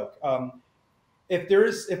not a joke. If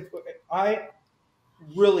I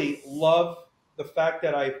really love the fact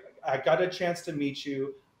that I got a chance to meet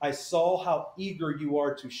you. I saw how eager you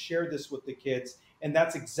are to share this with the kids, and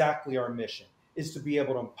that's exactly our mission: is to be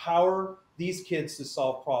able to empower these kids to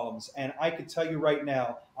solve problems. And I can tell you right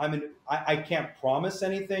now, I can't promise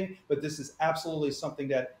anything, but this is absolutely something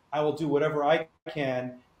that I will do whatever I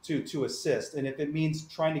can to assist. And if it means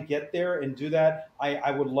trying to get there and do that, I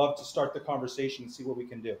would love to start the conversation and see what we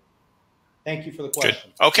can do. Thank you for the Good.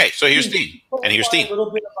 question. Okay. So here's Dean, can Dean. you And here's clarify Dean. a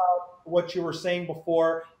little bit about what you were saying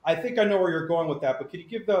before? I think I know where you're going with that, but could you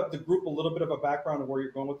give the group a little bit of a background of where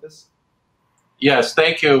you're going with this? Yes,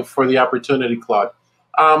 thank you for the opportunity, Claude.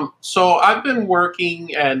 So I've been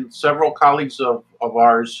working, and several colleagues of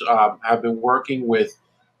ours have been working with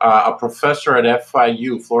a professor at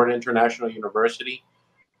FIU, Florida International University.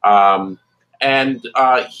 Um, and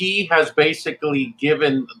he has basically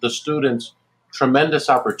given the students tremendous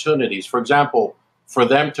opportunities. For example, for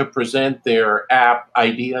them to present their app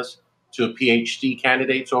ideas to PhD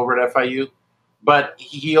candidates over at FIU. But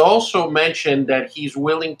he also mentioned that he's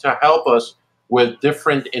willing to help us with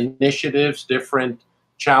different initiatives, different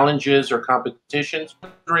challenges or competitions.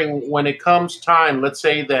 When it comes time, let's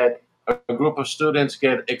say that a group of students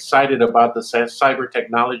get excited about the cyber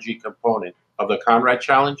technology component of the Conrad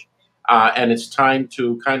Challenge, and it's time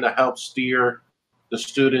to kind of help steer the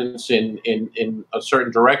students in a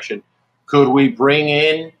certain direction. Could we bring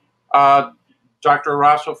in Dr.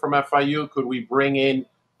 Rosso from FIU? Could we bring in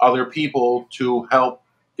other people to help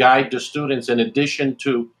guide the students in addition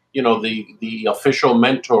to, you know, the official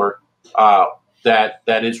mentor that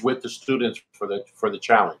is with the students for the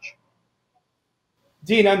challenge?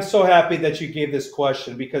 Dean, I'm so happy that you gave this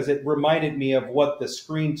question because it reminded me of what the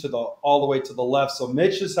screen to the all the way to the left. So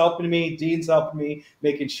Mitch is helping me, Dean's helping me,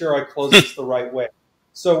 making sure I close this the right way.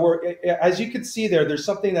 So we're, as you can see there, there's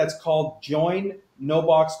something that's called Join No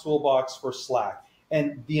Box Toolbox for Slack.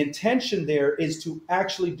 And the intention there is to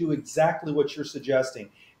actually do exactly what you're suggesting,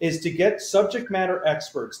 is to get subject matter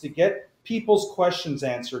experts, to get people's questions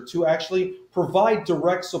answered, to actually provide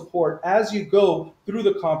direct support as you go through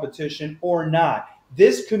the competition or not.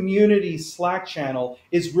 This community Slack channel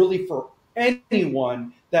is really for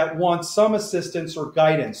anyone that wants some assistance or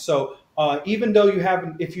guidance. So even though you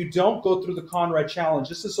haven't, if you don't go through the Conrad Challenge,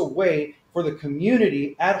 this is a way for the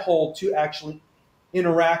community at whole to actually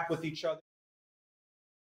interact with each other.